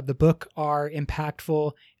lines of the book are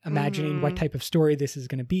impactful, imagining what type of story this is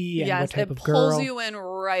going to be and what type of girl. It pulls you in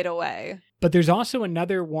right away. But there's also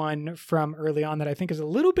another one from early on that I think is a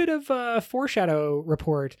little bit of a foreshadow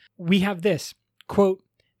report. We have this, quote,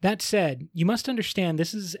 "That said, you must understand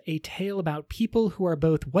this is a tale about people who are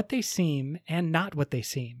both what they seem and not what they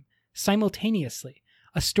seem, simultaneously,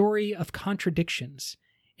 a story of contradictions.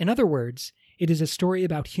 In other words, it is a story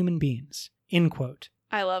about human beings." End quote.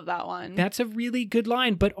 I love that one. That's a really good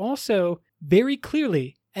line, but also very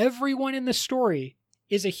clearly, everyone in the story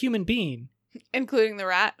is a human being. Including the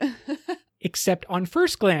rat. Except on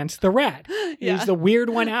first glance, the rat is the weird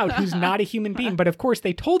one out who's not a human being. But of course,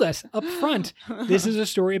 they told us up front, this is a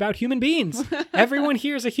story about human beings. Everyone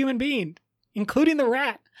here is a human being, including the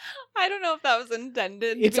rat. I don't know if that was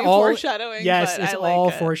intended to be foreshadowing. Yes, but it's I like all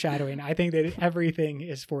it. foreshadowing. I think that everything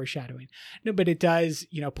is foreshadowing. No, but it does,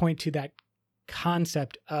 point to that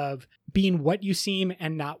concept of being what you seem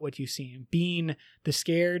and not what you seem. Being the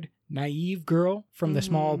scared, naive girl from the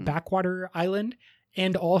small backwater island,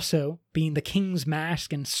 and also being the king's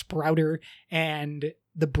mask and sprouter and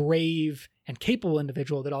the brave and capable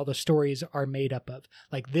individual that all the stories are made up of.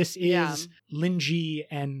 Like, this is Linji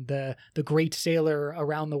and the great sailor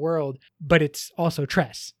around the world, but it's also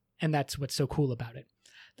Tress. And that's what's so cool about it.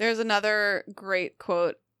 There's another great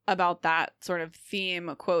quote about that sort of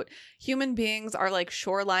theme, quote, "Human beings are like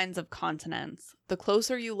shorelines of continents. The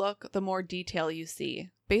closer you look, the more detail you see,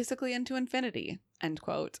 basically into infinity," end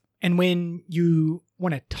quote. And when you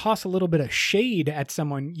want to toss a little bit of shade at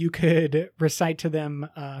someone, you could recite to them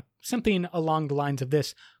something along the lines of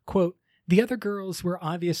this, quote, "The other girls were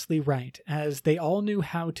obviously right, as they all knew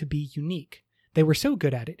how to be unique. They were so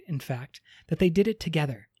good at it, in fact, that they did it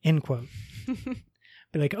together," end quote.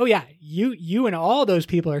 Be like, oh yeah, you and all those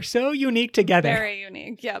people are so unique together. Very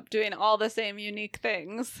unique. Yep. Doing all the same unique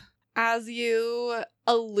things. As you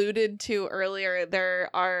alluded to earlier, there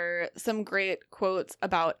are some great quotes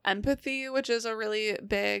about empathy, which is a really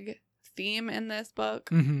big theme in this book.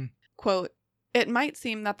 Mm-hmm. Quote, "It might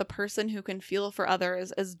seem that the person who can feel for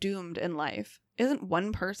others is doomed in life. Isn't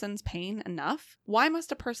one person's pain enough? Why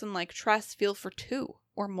must a person like Tress feel for two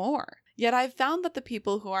or more? Yet I've found that the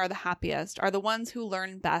people who are the happiest are the ones who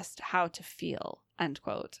learn best how to feel," end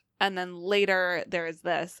quote. And then later there's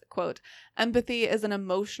this, quote, "Empathy is an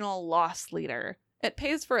emotional loss leader. It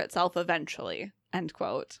pays for itself eventually," end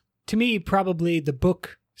quote. To me, probably the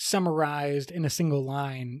book summarized in a single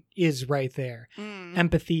line is right there.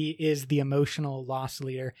 Empathy is the emotional loss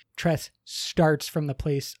leader. Tress starts from the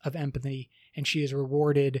place of empathy, and she is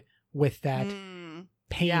rewarded with that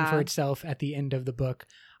paying for itself at the end of the book.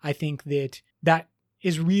 I think that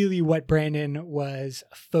is really what Brandon was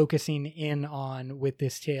focusing in on with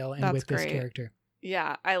this tale and with this character.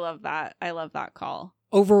 Yeah, I love that. I love that call.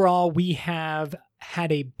 Overall, we have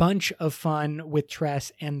had a bunch of fun with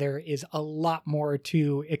Tress, and there is a lot more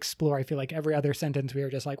to explore. I feel like every other sentence we were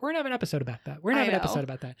just like, we're going to have an episode about that. We're going to have an episode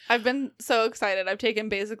about that. I've been so excited. I've taken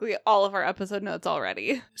basically all of our episode notes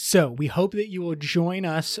already. So we hope that you will join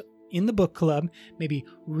us in the book club, maybe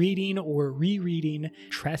reading or rereading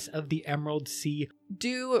Tress of the Emerald Sea.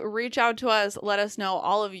 Do reach out to us. Let us know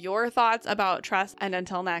all of your thoughts about Tress. And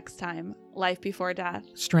until next time, life before death,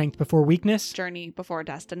 strength before weakness, journey before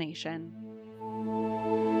destination.